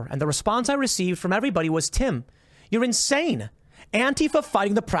civil war. And the response I received from everybody was, Tim, you're insane. Antifa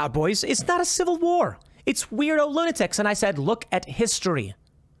fighting the Proud Boys is not a civil war. It's weirdo lunatics. And I said, look at history.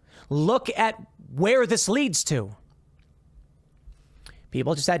 Look at where this leads to.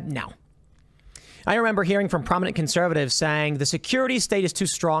 People just said no. I remember hearing from prominent conservatives saying the security state is too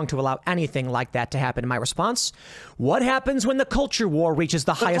strong to allow anything like that to happen. My response, what happens when the culture war reaches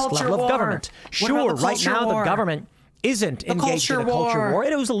the highest level of government? Sure, right now the government isn't engaged in a culture war.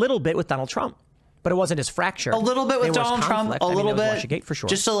 It was a little bit with Donald Trump. But it wasn't as fractured. A little bit with Donald Trump. A little bit. Russiagate for sure.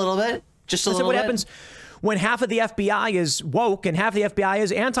 Just a little bit. Just a little bit. What happens when half of the FBI is woke and half the FBI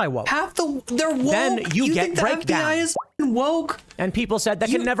is anti-woke? They're woke. Then you get think breakdown. The FBI is woke? And people said that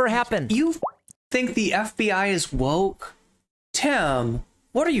can never happen. You think the FBI is woke? Tim,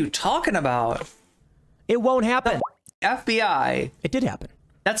 what are you talking about? It won't happen. The FBI. It did happen.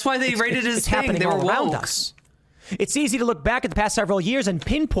 That's why they rated his thing. Happening they were all around us. It's easy to look back at the past several years and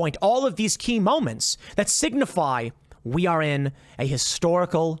pinpoint all of these key moments that signify we are in a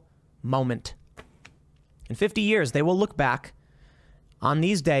historical moment. In 50 years, they will look back on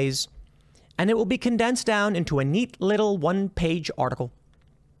these days, and it will be condensed down into a neat little one-page article.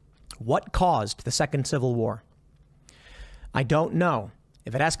 What caused the Second Civil War? I don't know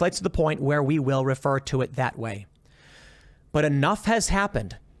if it escalates to the point where we will refer to it that way. But enough has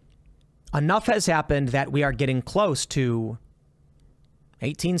happened. Enough has happened that we are getting close to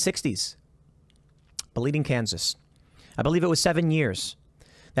 1860s. Bleeding Kansas. I believe it was 7 years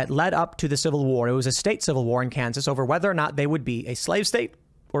that led up to the Civil War. It was a state civil war in Kansas over whether or not they would be a slave state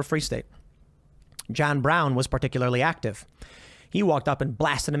or a free state. John Brown was particularly active. He walked up and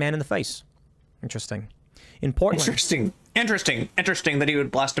blasted a man in the face. Interesting. In Portland. Interesting that he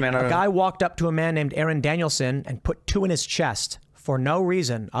would blast a man out of... A guy walked up to a man named Aaron Danielson and put 2 in his chest for no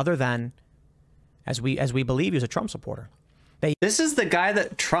reason other than, as we believe, he was a Trump supporter. This is the guy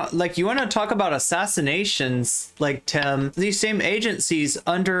that Trump, like, you want to talk about assassinations, like, Tim, these same agencies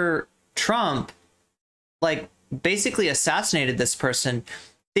under Trump, like, basically assassinated this person.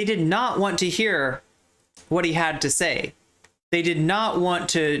 They did not want to hear what he had to say. They did not want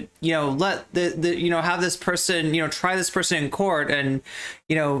to, you know, let have this person, you know, try this person in court and,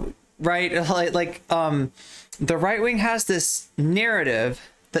 you know, right. The right wing has this narrative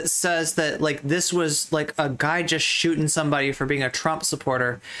that says that, like, this was like a guy just shooting somebody for being a Trump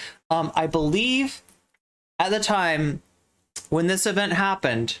supporter. I believe at the time when this event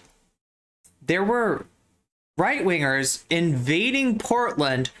happened, there were right-wingers invading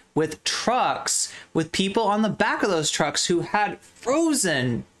Portland with trucks, with people on the back of those trucks who had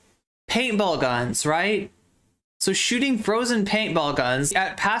frozen paintball guns, right? So shooting frozen paintball guns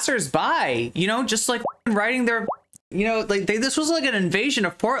at passersby, you know, just like riding their, you know, like this was like an invasion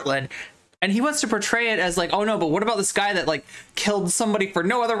of Portland. And he wants to portray it as like, oh no, but what about this guy that like killed somebody for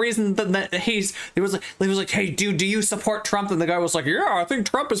no other reason than that he was like, hey dude, do you support Trump? And the guy was like, yeah, I think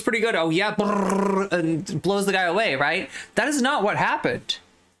Trump is pretty good. Oh yeah, and blows the guy away, right? That is not what happened.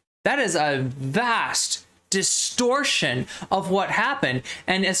 That is a vast distortion of what happened.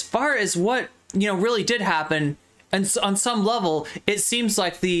 And as far as what, you know, really did happen, and on some level, it seems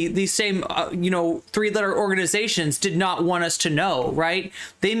like the same, you know, 3-letter organizations did not want us to know, right?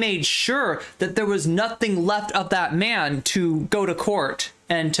 They made sure that there was nothing left of that man to go to court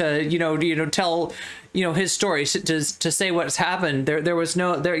and to, you know, tell, you know, his story, to say what's happened. There was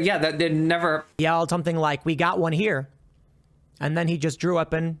no, yeah, that did never. Yelled something like, we got one here. And then he just drew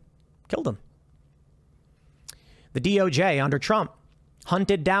up and killed him. The DOJ under Trump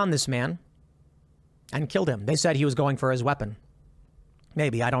hunted down this man and killed him. They said he was going for his weapon.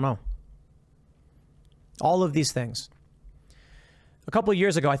 Maybe, I don't know. All of these things. A couple of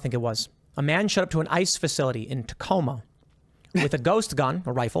years ago, I think it was, a man showed up to an ICE facility in Tacoma with a ghost gun,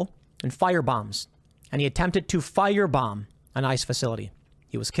 a rifle, and fire bombs. And he attempted to firebomb an ICE facility.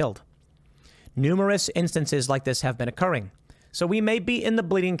 He was killed. Numerous instances like this have been occurring. So we may be in the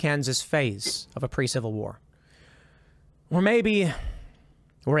Bleeding Kansas phase of a pre-Civil War. Or maybe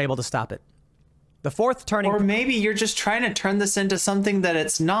we're able to stop it. The fourth turning... Or maybe you're just trying to turn this into something that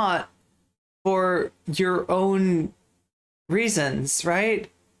it's not for your own reasons,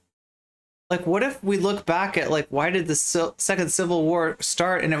 right? Like, what if we look back at, like, why did the Second Civil War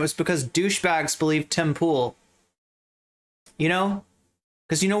start? And it was because douchebags believed Tim Pool. You know?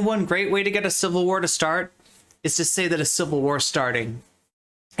 Because you know one great way to get a civil war to start is to say that a civil war is starting.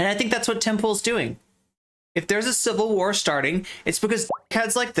 And I think that's what Tim Pool's doing. If there's a civil war starting, it's because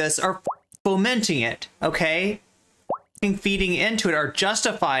heads like this are fomenting it, okay? Feeding into it, are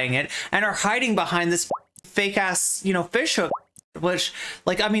justifying it, and are hiding behind this fake ass, you know, fishhook, which,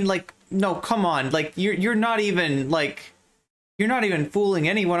 like, I mean, like, no, come on, like, you're not even, like, you're not even fooling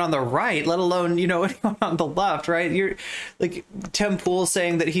anyone on the right, let alone, you know, anyone on the left, right? You're, like, Tim Pool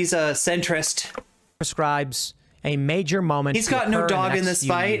saying that he's a centrist. Prescribes a major moment. He's got no dog in this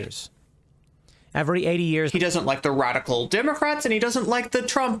fight. Years. Every 80 years. He doesn't like the radical Democrats, and he doesn't like the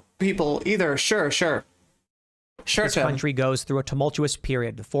Trump people either. Sure. This country goes through a tumultuous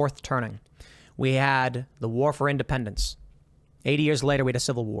period, the fourth turning. We had the War for Independence. 80 years later, we had a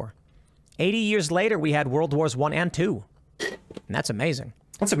Civil War. 80 years later, we had World Wars I and II. And that's amazing.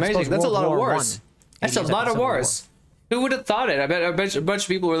 That's amazing. That's a lot of wars. That's a lot of wars. Who would have thought it? I bet a bunch of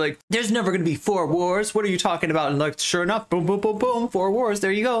people were like, there's never going to be 4 wars. What are you talking about? And like, sure enough, boom, boom, boom, boom, 4 wars.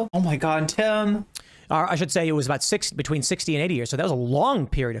 There you go. Oh my God, Tim. I should say it was about between 60 and 80 years. So that was a long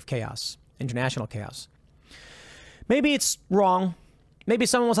period of chaos, international chaos. Maybe it's wrong. Maybe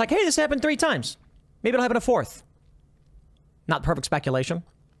someone was like, hey, this happened 3 times. Maybe it'll happen a 4th. Not perfect speculation.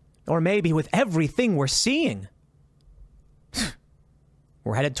 Or maybe with everything we're seeing,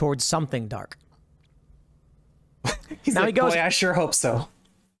 we're headed towards something dark. Now he goes, boy, I sure hope so.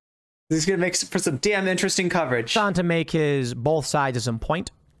 He's going to make for some damn interesting coverage. On to make his both sides some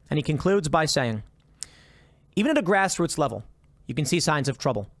point. And he concludes by saying, even at a grassroots level, you can see signs of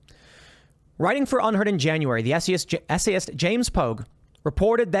trouble. Writing for Unheard in January, the essayist James Pogue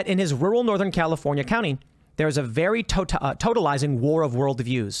reported that in his rural Northern California county, there is a very totalizing war of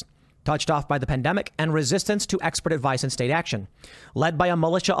worldviews, touched off by the pandemic and resistance to expert advice and state action, led by a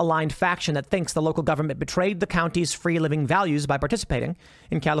militia-aligned faction that thinks the local government betrayed the county's free living values by participating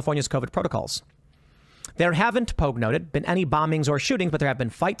in California's COVID protocols. There haven't, Pogue noted, been any bombings or shootings, but there have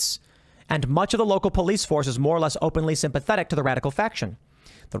been fights, and much of the local police force is more or less openly sympathetic to the radical faction.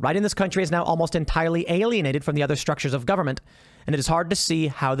 The right in this country is now almost entirely alienated from the other structures of government, and it is hard to see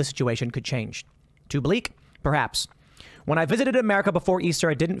how the situation could change. Too bleak? Perhaps. When I visited America before Easter,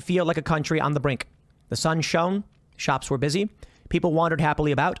 it didn't feel like a country on the brink. The sun shone, shops were busy, people wandered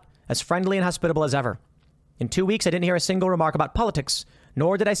happily about, as friendly and hospitable as ever. In 2 weeks, I didn't hear a single remark about politics,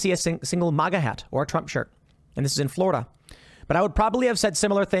 nor did I see a single MAGA hat or a Trump shirt. And this is in Florida. But I would probably have said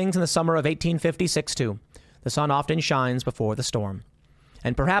similar things in the summer of 1856, too. The sun often shines before the storm.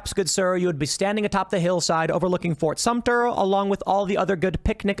 And perhaps, good sir, you would be standing atop the hillside overlooking Fort Sumter, along with all the other good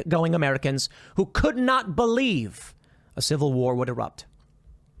picnic-going Americans who could not believe a civil war would erupt.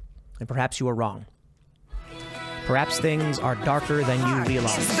 And perhaps you were wrong. Perhaps things are darker than you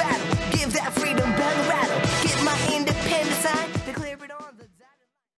realize.